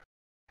sure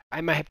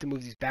I might have to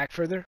move these back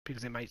further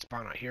because they might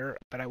spawn out here,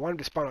 but I want them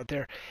to spawn out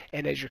there.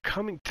 And as you're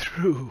coming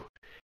through,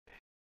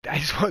 I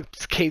just want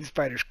cave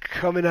spiders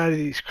coming out of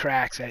these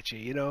cracks at you,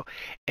 you know,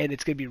 and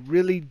it's going to be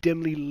really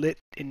dimly lit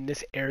in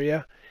this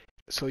area,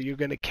 so you're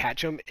going to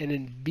catch them. And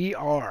in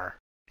VR,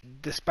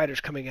 the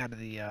spiders coming out of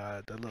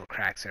the little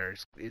cracks there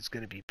is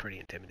going to be pretty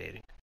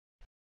intimidating.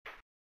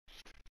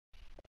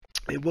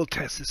 And we'll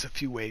test this a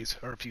few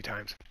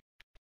times.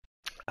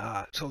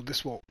 So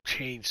this will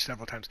change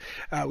several times.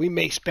 We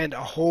may spend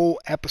a whole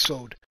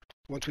episode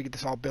once we get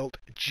this all built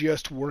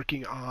just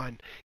working on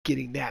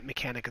getting that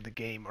mechanic of the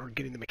game, or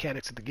getting the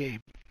mechanics of the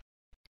game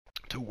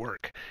to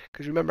work.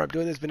 Because remember, I'm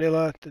doing this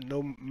vanilla, the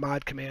no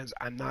mod commands.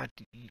 I'm not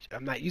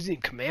using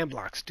command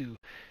blocks to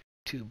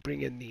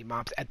bring in the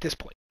mobs at this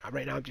point.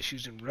 Right now I'm just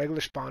using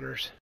regular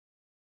spawners.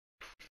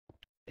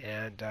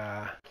 And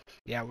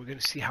yeah, we're going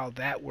to see how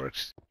that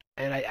works.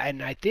 And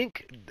I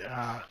think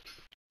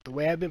the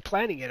way I've been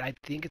planning it, I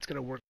think it's going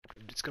to work.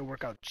 It's going to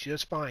work out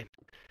just fine.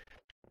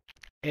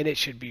 And it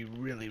should be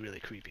really, really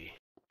creepy.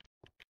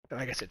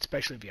 Like I said,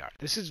 especially VR.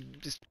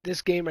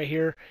 This game right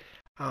here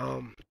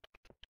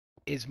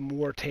is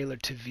more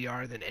tailored to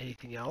VR than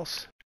anything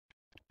else.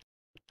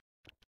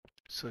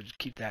 So just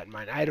keep that in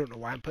mind. I don't know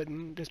why I'm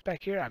putting this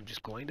back here. I'm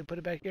just going to put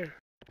it back here.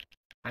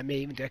 I may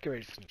even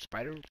decorate some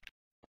spider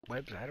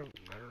webs. I don't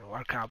know.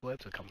 Or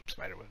cobwebs. They call them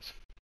spider webs.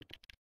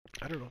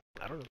 I don't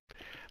know.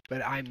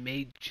 But I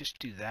may just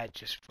do that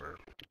just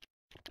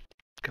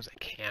because I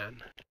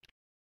can.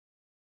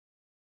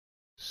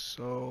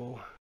 So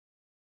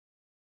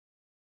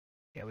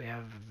yeah, we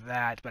have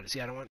that. But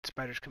see, I don't want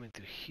spiders coming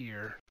through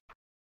here.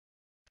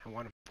 I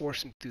want to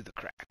force them through the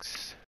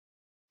cracks.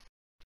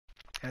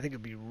 I think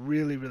it'd be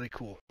really, really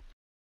cool.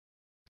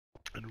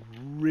 And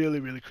really,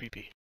 really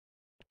creepy.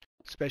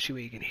 Especially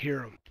when you can hear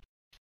them.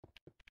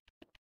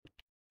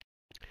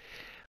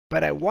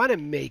 But I want to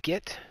make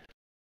it,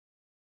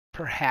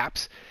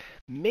 perhaps,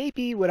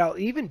 maybe what I'll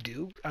even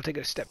do, I'll take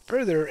it a step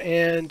further,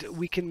 and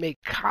we can make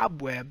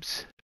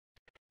cobwebs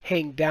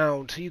hang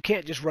down, so you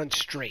can't just run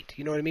straight.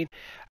 You know what I mean?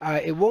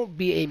 It won't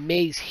be a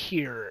maze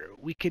here.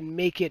 We can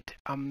make it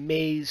a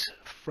maze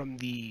from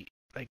the,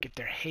 like if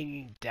they're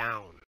hanging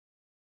down.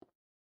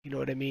 You know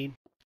what I mean?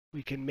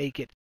 We can make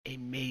it a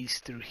maze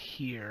through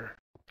here,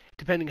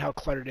 depending how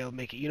cluttered they'll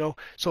make it. You know?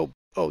 So,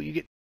 oh, you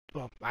get,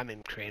 well, I'm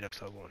in creative,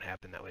 so it won't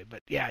happen that way.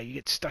 But yeah, you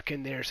get stuck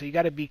in there, so you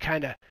got to be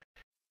kind of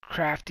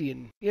crafty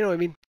and, you know what I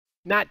mean?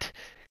 Not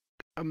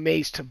a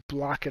maze to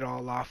block it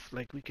all off.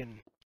 Like we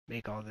can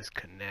make all this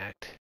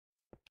connect.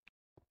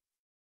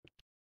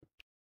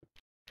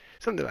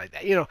 Something like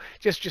that, you know,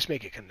 just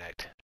make it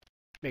connect.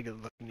 Make it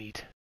look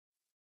neat.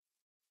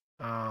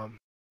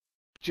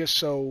 Just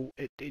so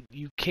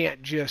you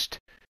can't just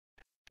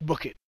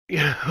book it. You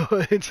know,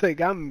 it's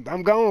like I'm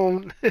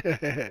gone.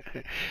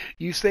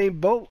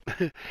 Usain Bolt.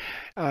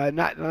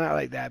 Not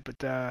like that,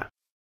 but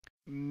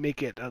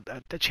make it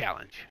a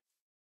challenge.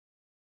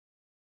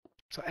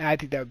 So I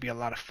think that would be a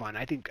lot of fun.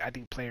 I think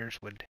players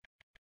would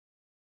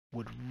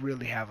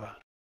really have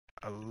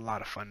a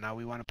lot of fun. Now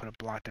we want to put a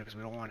block there because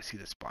we don't want to see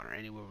the spawner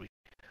anywhere. We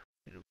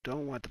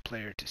don't want the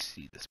player to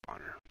see the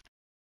spawner.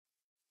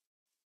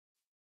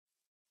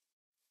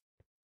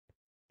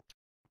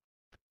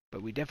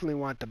 But we definitely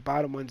want the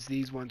bottom ones,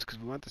 these ones, because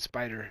we want the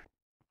spider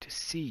to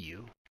see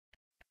you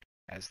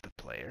as the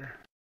player.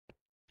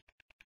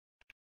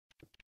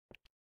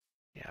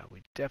 Yeah,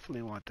 we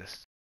definitely want the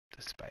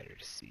spider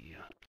to see you.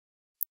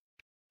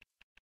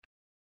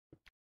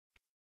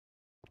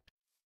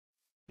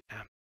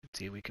 Yeah, let's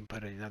see, we can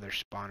put another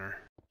spawner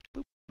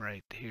boop,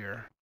 right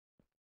here.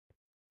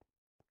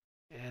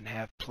 And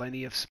have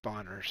plenty of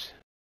spawners.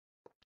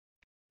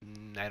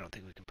 I don't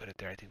think we can put it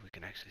there. I think we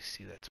can actually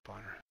see that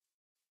spawner.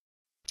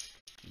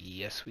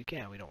 Yes, we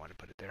can. We don't want to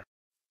put it there.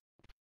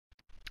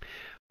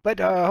 But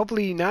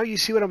hopefully now you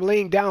see what I'm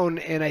laying down,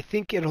 and I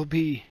think it'll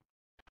be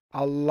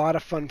a lot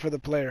of fun for the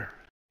player.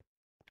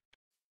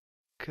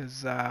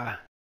 Because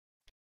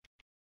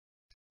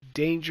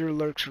danger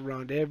lurks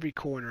around every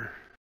corner.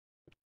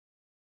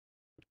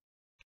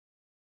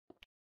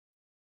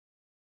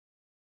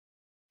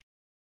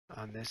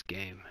 On this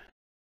game.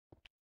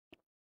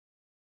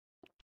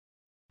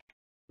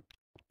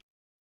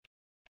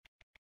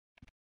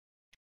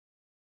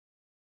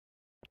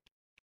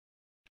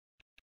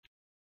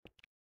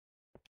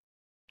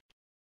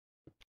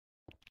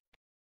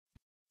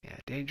 Yeah,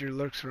 danger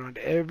lurks around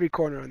every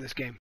corner on this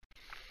game.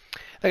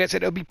 Like I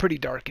said, it'll be pretty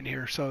dark in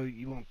here, so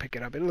you won't pick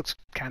it up. It looks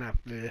kind of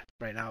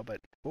right now, but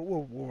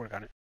we'll work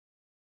on it.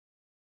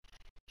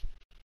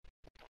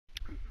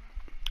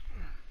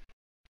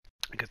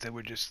 Like I said,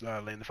 we're just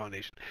laying the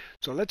foundation.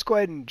 So let's go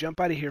ahead and jump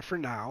out of here for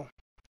now.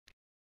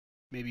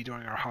 Maybe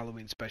during our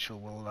Halloween special,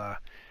 we'll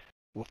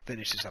we'll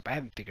finish this up. I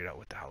haven't figured out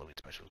what the Halloween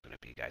special is going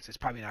to be, guys. It's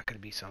probably not going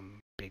to be some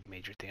big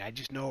major thing. I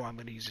just know I'm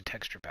going to use a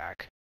texture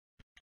pack.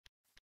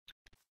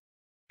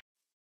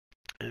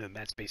 And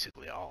that's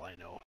basically all I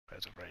know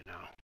as of right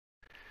now.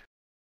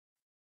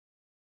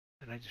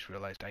 And I just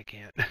realized I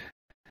can't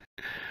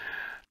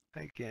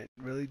I can't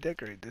really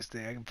decorate this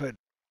thing. I can put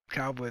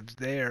cobwebs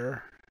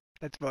there.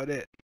 That's about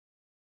it.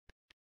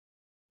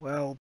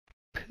 Well,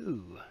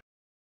 poo.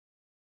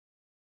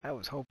 I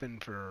was hoping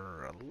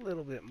for a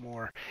little bit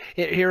more.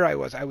 Here I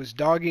was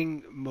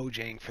dogging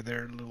Mojang for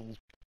their little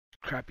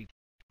crappy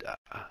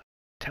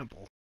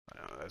temple.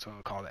 That's what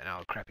I'm gonna call it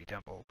now, a crappy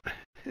temple.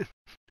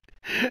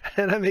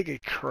 And I make a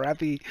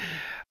crappy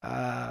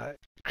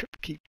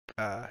crypt keep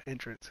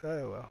entrance.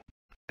 Oh well.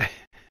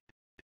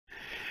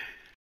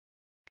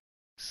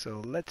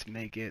 So let's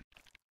make it,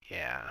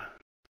 yeah.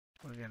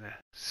 We're gonna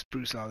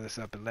spruce all this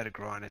up and let it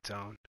grow on its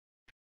own.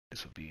 A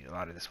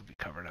lot of this will be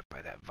covered up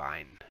by that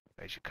vine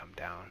as you come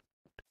down.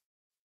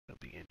 It'll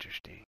be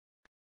interesting.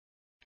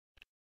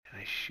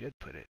 And I should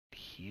put it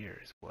here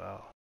as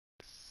well.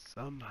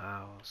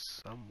 Somehow,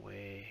 some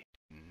way.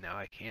 No,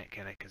 I can't,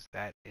 can I? Because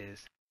that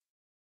is,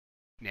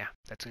 yeah,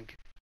 that's gonna get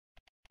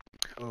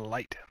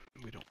light.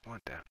 We don't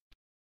want that.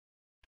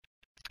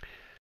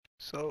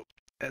 So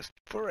as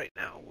for right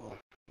now, we'll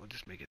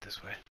just make it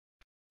this way.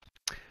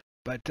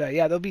 But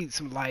yeah, there'll be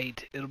some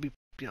light. It'll be,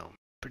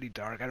 pretty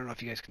dark. I don't know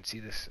if you guys can see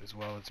this as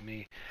well as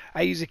me.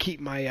 I usually keep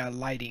my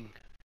lighting.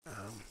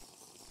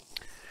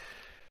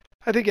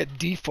 I think at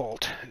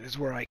default is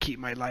where I keep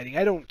my lighting.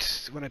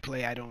 When I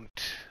play, I don't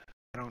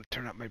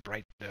turn up my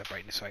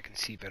brightness so I can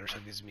see better. So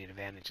it gives me an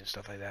advantage and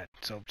stuff like that.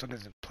 So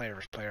sometimes in player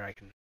versus player, I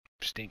can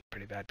stink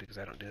pretty bad because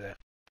I don't do that.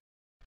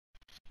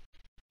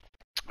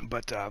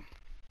 But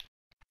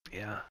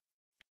yeah,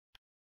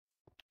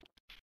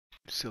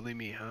 silly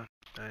me, huh?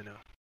 I know.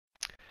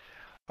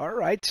 All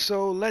right,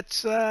 so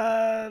let's.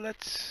 I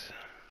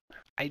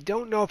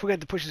don't know if we're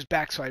going to push this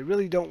back, so I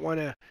really don't want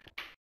to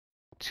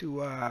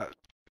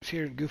sit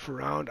here and goof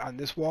around on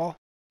this wall.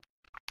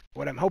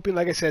 What I'm hoping,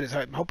 like I said, is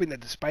I'm hoping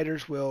that the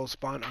spiders will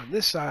spawn on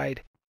this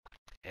side,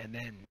 and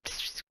then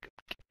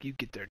you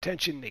get their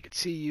attention. They can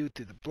see you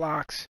through the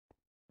blocks,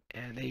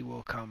 and they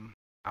will come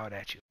out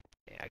at you.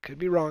 I could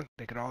be wrong.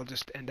 They could all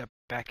just end up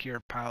back here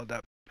piled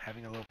up,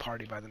 having a little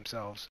party by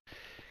themselves,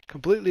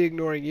 completely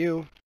ignoring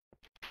you,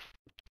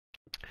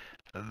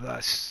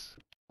 thus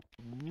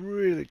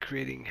really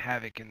creating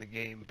havoc in the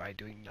game by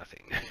doing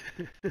nothing.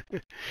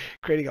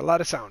 Creating a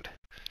lot of sound.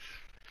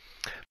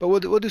 But we'll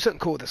do something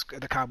cool with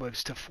the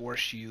cobwebs to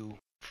force you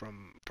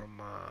from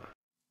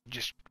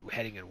just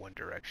heading in one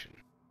direction.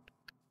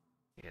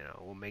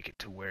 We'll make it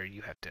to where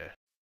you have to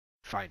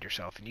find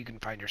yourself, and you can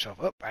find yourself.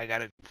 Oh, I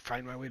gotta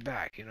find my way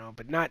back.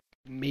 But not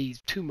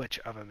maze, too much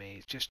of a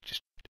maze.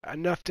 Just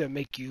enough to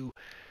make you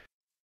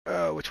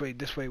which way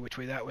this way, which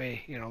way that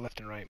way. Left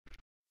and right.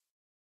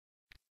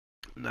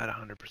 I'm not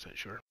 100%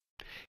 sure.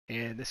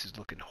 And this is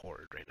looking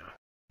horrid right now.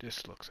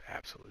 This looks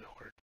absolutely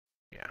horrid.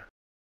 Yeah.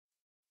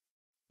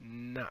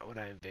 Not what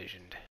I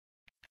envisioned.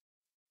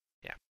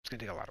 Yeah, it's going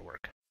to take a lot of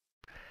work.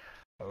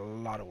 A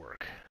lot of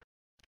work.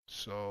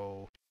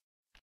 So,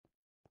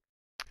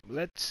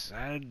 let's,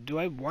 do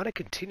I want to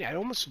continue? I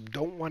almost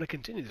don't want to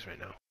continue this right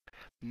now.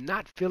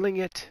 Not feeling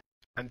it.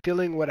 I'm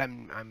feeling what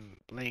I'm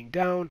laying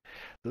down.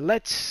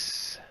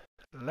 Let's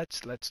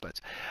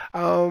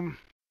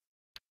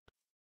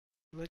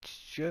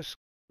just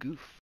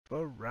goof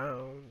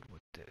around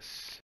with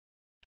this.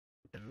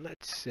 And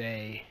let's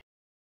say,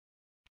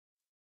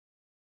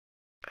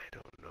 I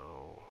don't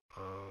know.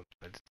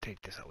 Let's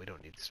take this out. We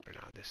don't need this for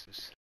now. This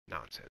is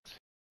nonsense.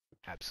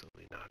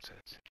 Absolutely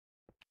nonsense.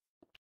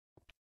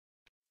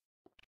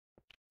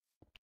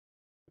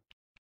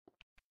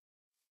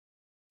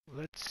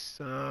 Let's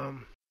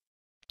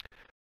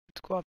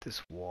go up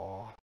this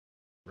wall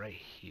right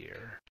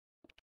here.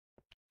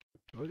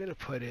 We're gonna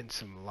put in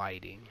some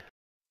lighting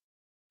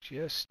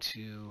just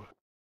to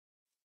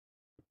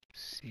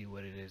see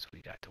what it is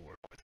we got to work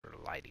with for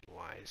lighting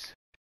wise,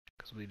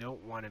 because we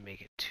don't want to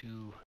make it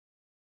too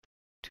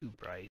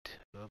bright.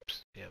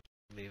 Oops. Yep.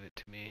 Leave it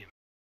to me.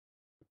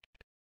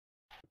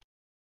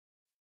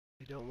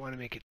 We don't want to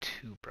make it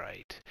too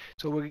bright.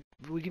 So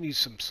we can use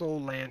some soul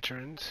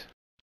lanterns,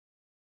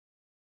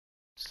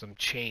 some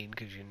chain,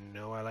 because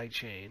I like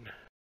chain.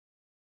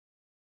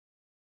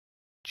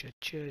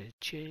 Cha-cha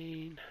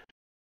chain.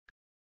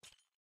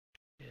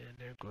 And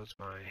there goes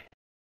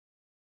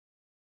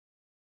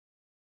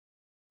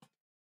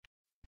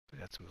we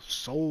got some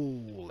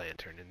soul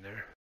lantern in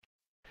there.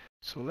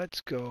 So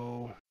let's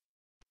go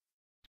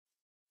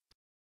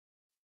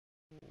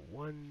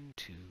 1,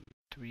 2,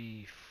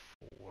 3,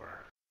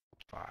 4,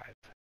 5.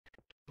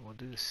 We'll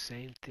do the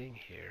same thing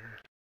here,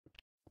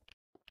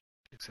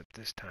 except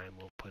this time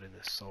we'll put in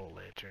the soul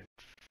lantern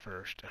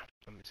first.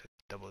 Let me just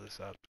double this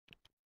up.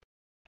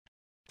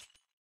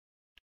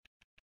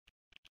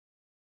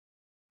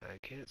 I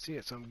can't see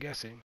it, so I'm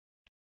guessing.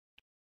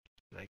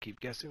 And I keep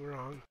guessing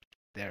wrong.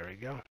 There we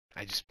go.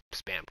 I just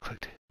spam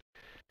clicked.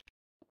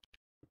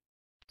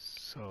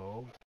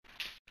 So,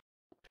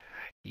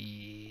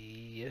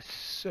 Yes,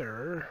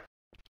 sir.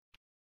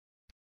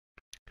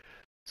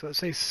 So let's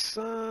say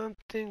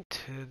something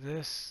to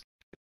this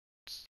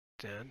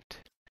extent.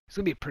 It's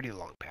gonna be a pretty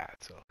long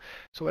path.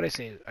 So what I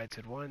say, I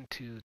said 1,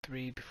 2,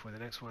 3 before the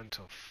next one.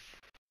 So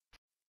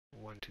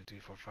 1, 2, 3,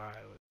 4, 5.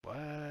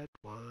 What?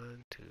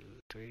 1, 2,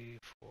 3,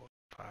 4,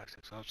 5,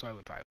 6. Oh, so I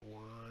went 5.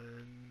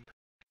 1,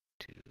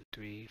 2,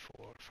 3,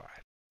 4, 5.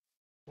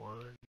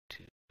 1,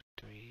 2,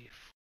 3,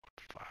 4,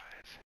 5.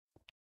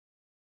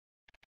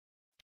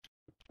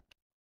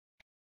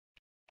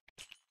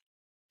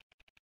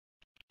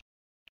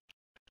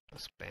 I'll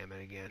spam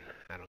it again.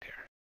 I don't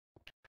care.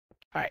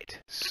 All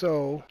right.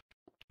 So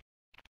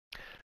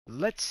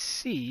let's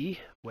see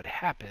what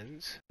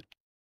happens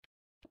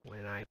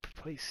when I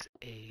place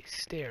a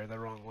stair the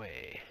wrong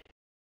way.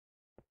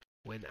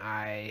 When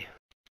let's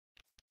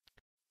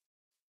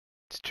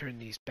turn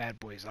these bad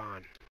boys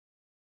on.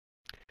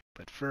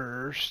 But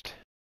first,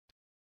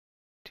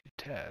 to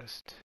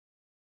test.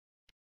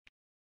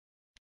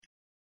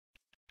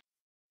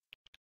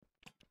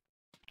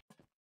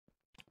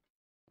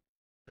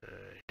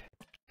 Alright.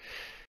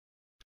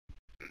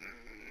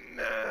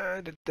 I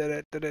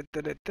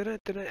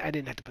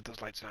didn't have to put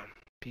those lights on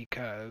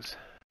because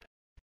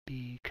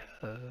I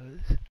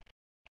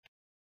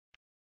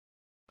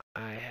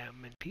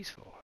am in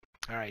peaceful.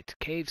 Alright,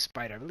 cave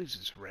spider. I believe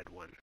this is red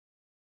one.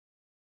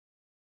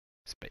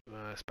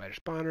 Spider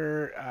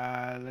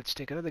spawner. Let's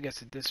take another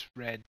guess at this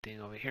red thing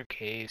over here.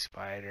 Cave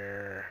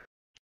spider.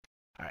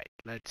 Alright,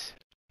 let's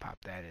pop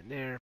that in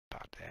there.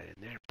 Pop that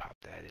in there. Pop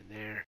that in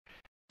there.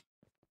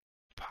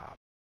 Pop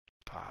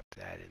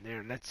that in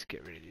there. Let's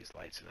get rid of these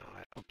lights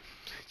now. Oh,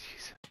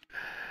 jeez.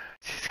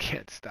 Just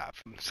can't stop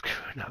from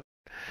screwing up.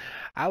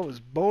 I was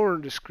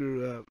born to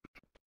screw up.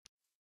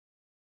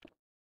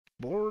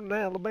 Born in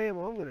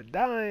Alabama. I'm going to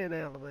die in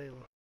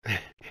Alabama.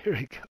 Here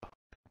we go.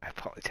 I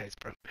apologize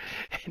for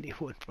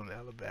anyone from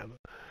Alabama.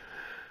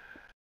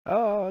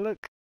 Oh,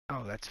 look.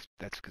 Oh, that's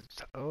good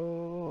stuff.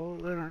 Oh,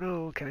 I don't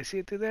know. Can I see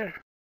it through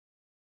there?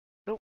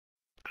 Nope.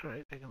 All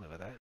right, I can live with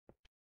that.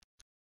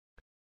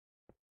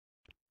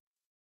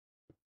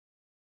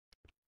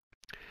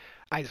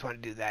 I just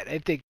want to do that.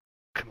 If they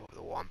come over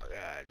the wall,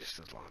 just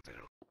as long as they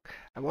don't.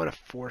 I want to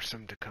force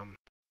them to come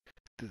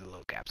through the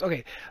low caps.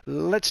 Okay,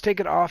 let's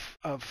take it off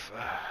of.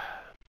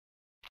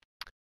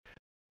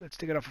 Let's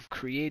take it off of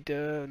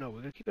creative. No, we're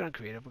gonna keep it on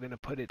creative. We're gonna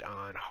put it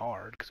on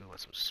hard because we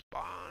want some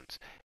spawns.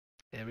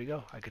 There we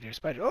go. I could hear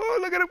spiders. Oh,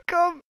 look at them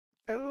come!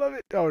 I love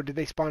it. Oh, did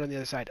they spawn on the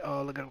other side?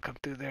 Oh, look at them come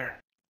through there.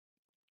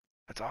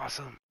 That's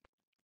awesome.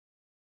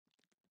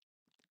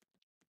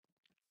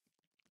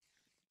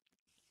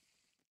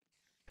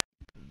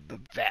 The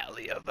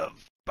Valley of the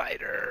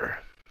Spider.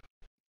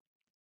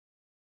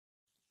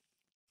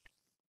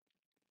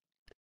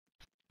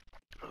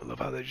 I love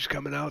how they're just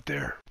coming out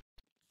there.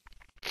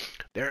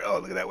 There. Oh,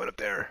 look at that one up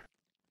there.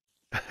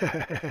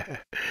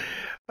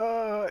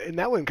 And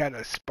that one kind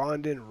of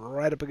spawned in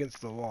right up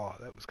against the wall.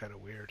 That was kind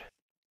of weird.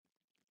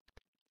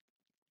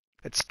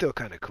 It's still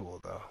kind of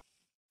cool, though.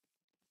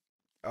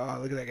 Oh,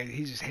 look at that guy.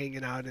 He's just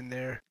hanging out in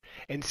there.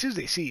 And as soon as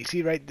they see you,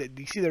 see right,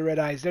 you see the red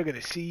eyes, they're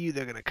going to see you.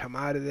 They're going to come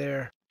out of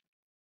there.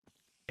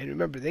 And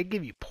remember, they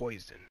give you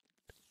poison.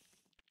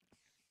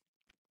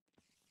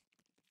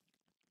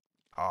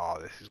 Oh,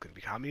 this is going to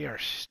be... How many are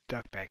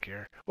stuck back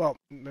here? Well,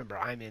 remember,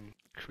 I'm in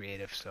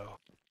creative, so...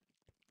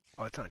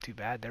 Oh, it's not too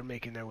bad. They're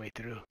making their way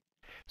through.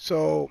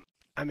 So,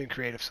 I'm in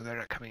creative, so they're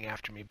not coming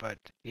after me. But,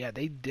 yeah,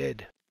 they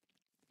did.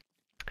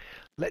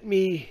 Let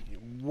me...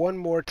 One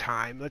more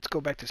time. Let's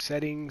go back to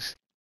settings.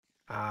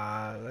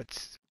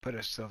 Let's put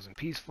ourselves in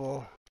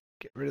peaceful.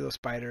 Get rid of those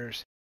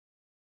spiders.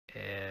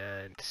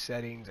 And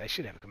settings. I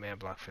should have a command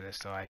block for this,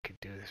 so I could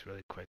do this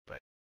really quick. But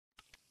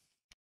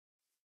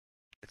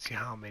let's see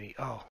how many.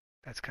 Oh,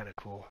 that's kind of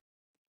cool.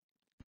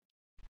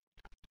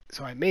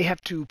 So I may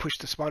have to push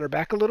the spawner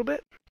back a little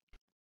bit.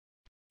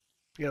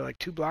 You know, like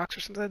 2 blocks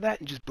or something like that,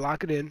 and just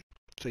block it in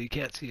so you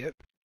can't see it.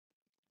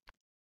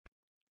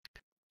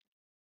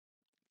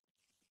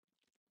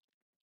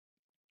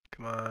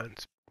 Come on,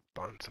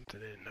 spawn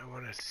something in. I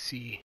want to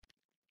see.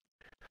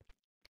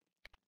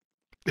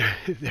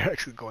 They're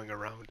actually going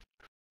around.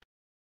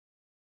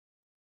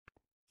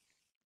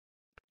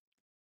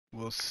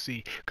 We'll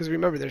see. Because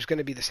remember, there's going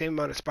to be the same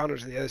amount of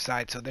spawners on the other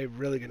side, so they're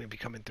really going to be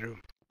coming through.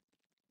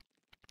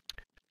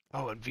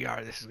 Oh, in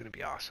VR, this is going to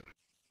be awesome.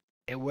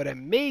 And what I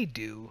may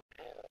do...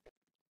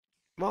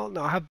 Well,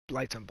 no, I'll have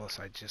lights on both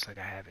sides, just like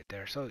I have it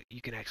there. So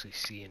you can actually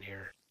see in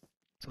here.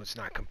 So it's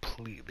not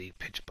completely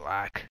pitch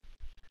black.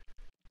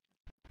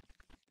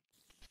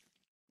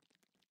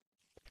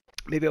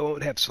 Maybe I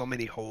won't have so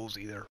many holes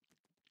either.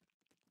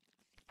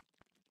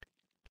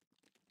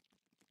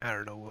 I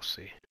don't know. We'll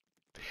see.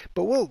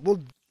 But we'll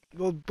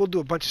do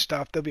a bunch of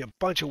stuff. There'll be a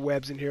bunch of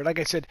webs in here. Like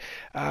I said,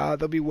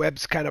 there'll be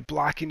webs kind of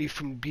blocking you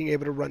from being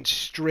able to run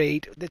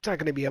straight. It's not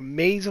going to be a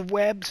maze of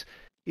webs.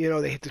 You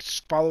know, they have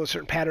to follow a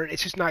certain pattern.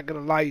 It's just not going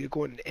to allow you to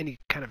go in any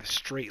kind of a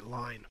straight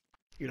line.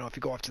 You know, if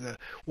you go off to the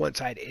one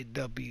side,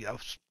 there'll be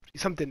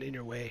something in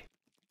your way.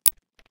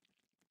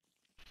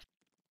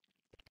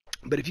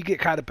 But if you get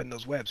caught up in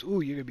those webs,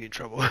 ooh, you're gonna be in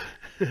trouble.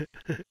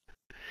 They're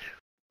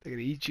gonna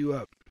eat you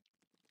up.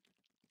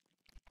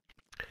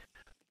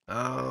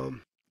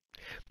 Um,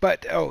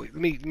 but oh, let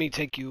me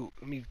take you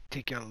on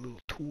a little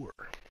tour.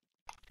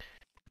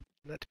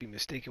 Not to be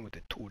mistaken with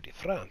the Tour de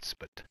France,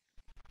 but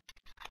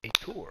a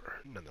tour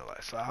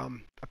nonetheless. Up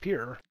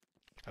here,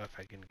 if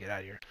I can get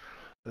out of here,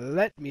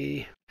 let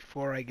me,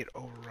 before I get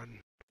overrun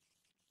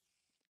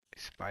by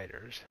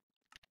spiders,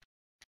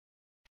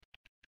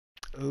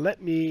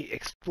 let me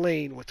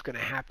explain what's going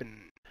to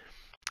happen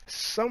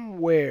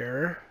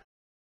somewhere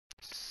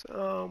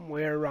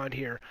around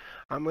here.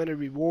 I'm going to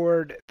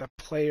reward the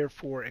player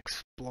for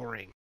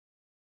exploring,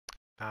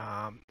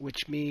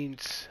 which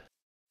means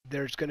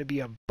there's going to be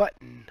a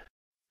button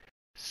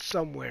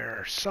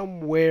somewhere there's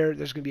going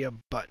to be a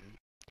button,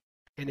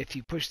 and if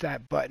you push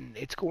that button,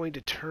 it's going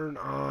to turn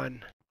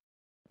on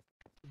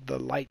the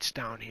lights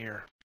down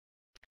here.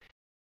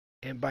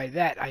 And by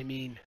that I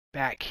mean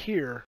back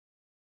here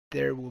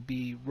there will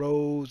be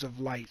rows of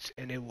lights,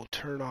 and it will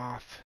turn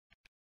off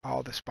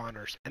all the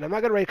spawners. And I'm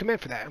not going to write a command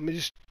for that. I'm going to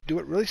just do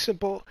it really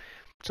simple.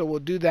 So we'll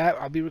do that.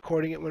 I'll be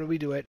recording it when we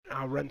do it.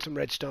 I'll run some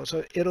redstone.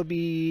 So it'll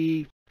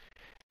be,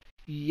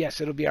 yes,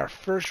 it'll be our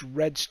first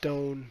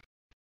redstone,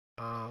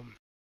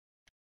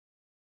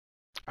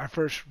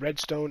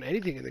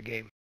 anything in the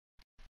game.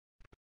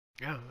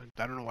 Yeah,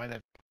 I don't know why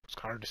that was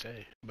hard to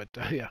say, but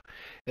yeah,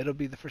 it'll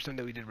be the first time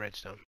that we did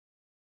redstone.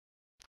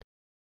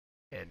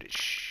 And it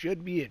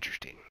should be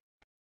interesting.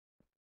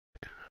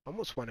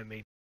 Almost want to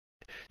make,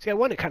 see, I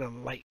want it kind of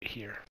light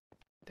here.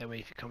 That way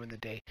if you come in the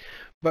day.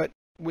 But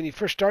when you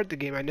first start the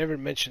game, I never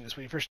mentioned this,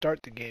 when you first start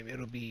the game,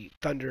 it'll be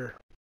thunder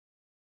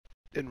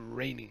and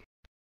raining.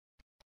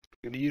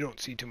 And you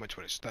don't see too much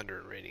when it's thunder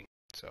and raining.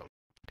 So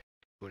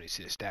when you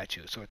see the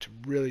statue, so it's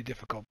really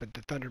difficult, but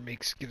the thunder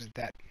gives it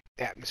that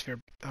atmosphere.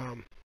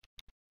 And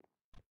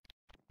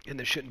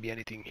there shouldn't be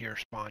anything here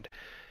spawned.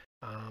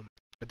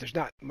 But there's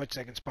not much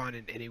that can spawn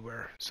in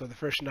anywhere. So the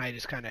first night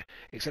is kind of,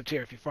 except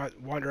here, if you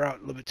wander out a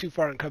little bit too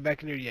far and come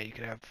back in here, yeah, you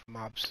can have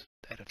mobs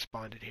that have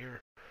spawned in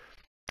here.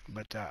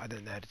 But other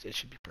than that, it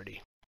should be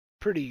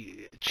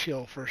pretty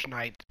chill first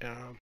night.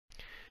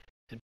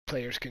 And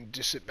players can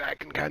just sit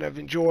back and kind of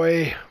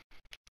enjoy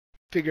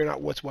figuring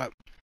out what's what.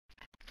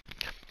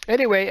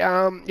 Anyway,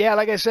 yeah,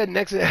 like I said,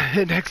 next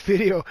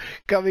video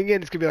coming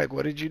in, it's gonna be like,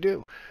 what did you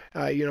do?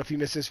 If you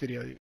missed this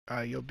video,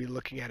 you'll be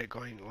looking at it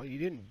going, well, you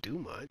didn't do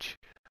much.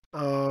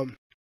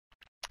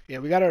 Yeah,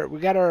 we got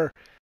our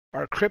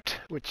crypt,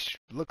 which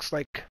looks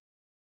like,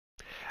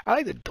 I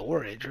like the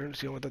door edge. I don't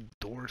see what the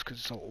doors because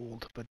it's so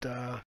old. But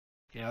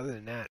yeah, other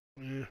than that,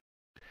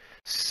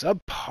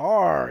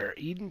 subpar.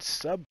 Eden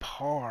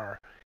subpar.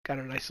 Got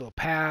a nice little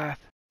path.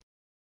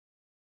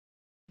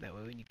 That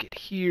way, when you get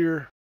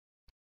here,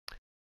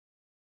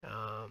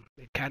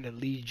 it kind of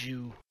leads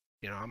you.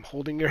 I'm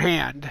holding your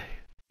hand.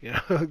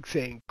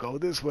 Saying go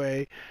this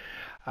way.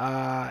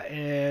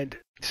 And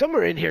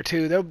somewhere in here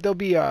too, there'll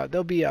be a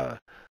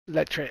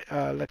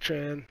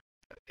Lectran,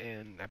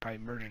 and I probably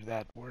murdered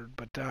that word,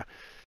 but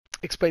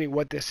explaining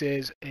what this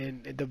is,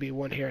 and there'll be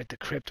one here at the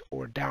crypt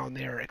or down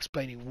there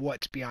explaining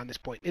what's beyond this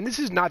point. And this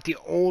is not the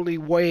only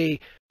way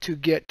to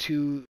get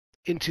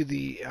into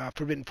the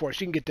Forbidden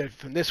Forest. You can get there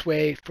from this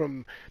way,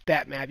 from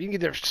that map. You can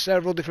get there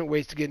several different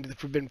ways to get into the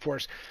Forbidden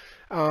Forest,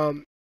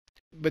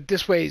 but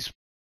this way is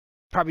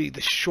probably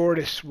the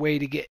shortest way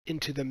to get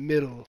into the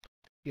middle.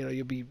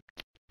 You'll be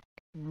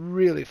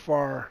really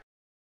far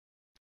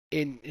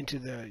into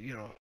the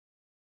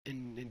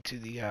into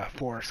the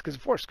forest, because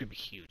the forest could be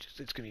huge.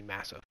 It's going to be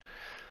massive.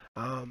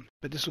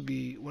 But this will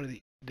be one of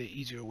the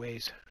easier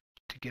ways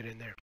to get in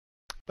there.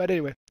 But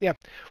anyway, yeah,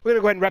 we're going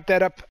to go ahead and wrap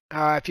that up.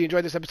 If you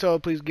enjoyed this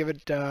episode, please give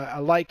it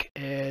a like.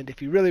 And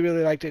if you really,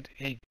 really liked it,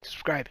 hey,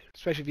 subscribe,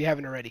 especially if you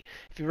haven't already.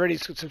 If you've already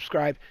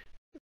subscribed,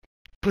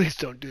 please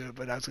don't do it.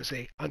 But I was going to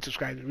say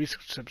unsubscribe and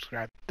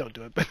resubscribe. Don't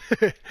do it. But,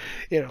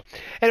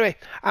 Anyway,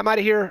 I'm out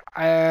of here.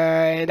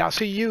 And I'll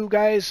see you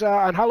guys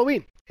on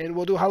Halloween. And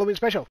we'll do a Halloween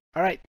special.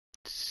 All right.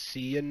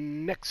 See you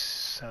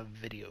next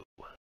video.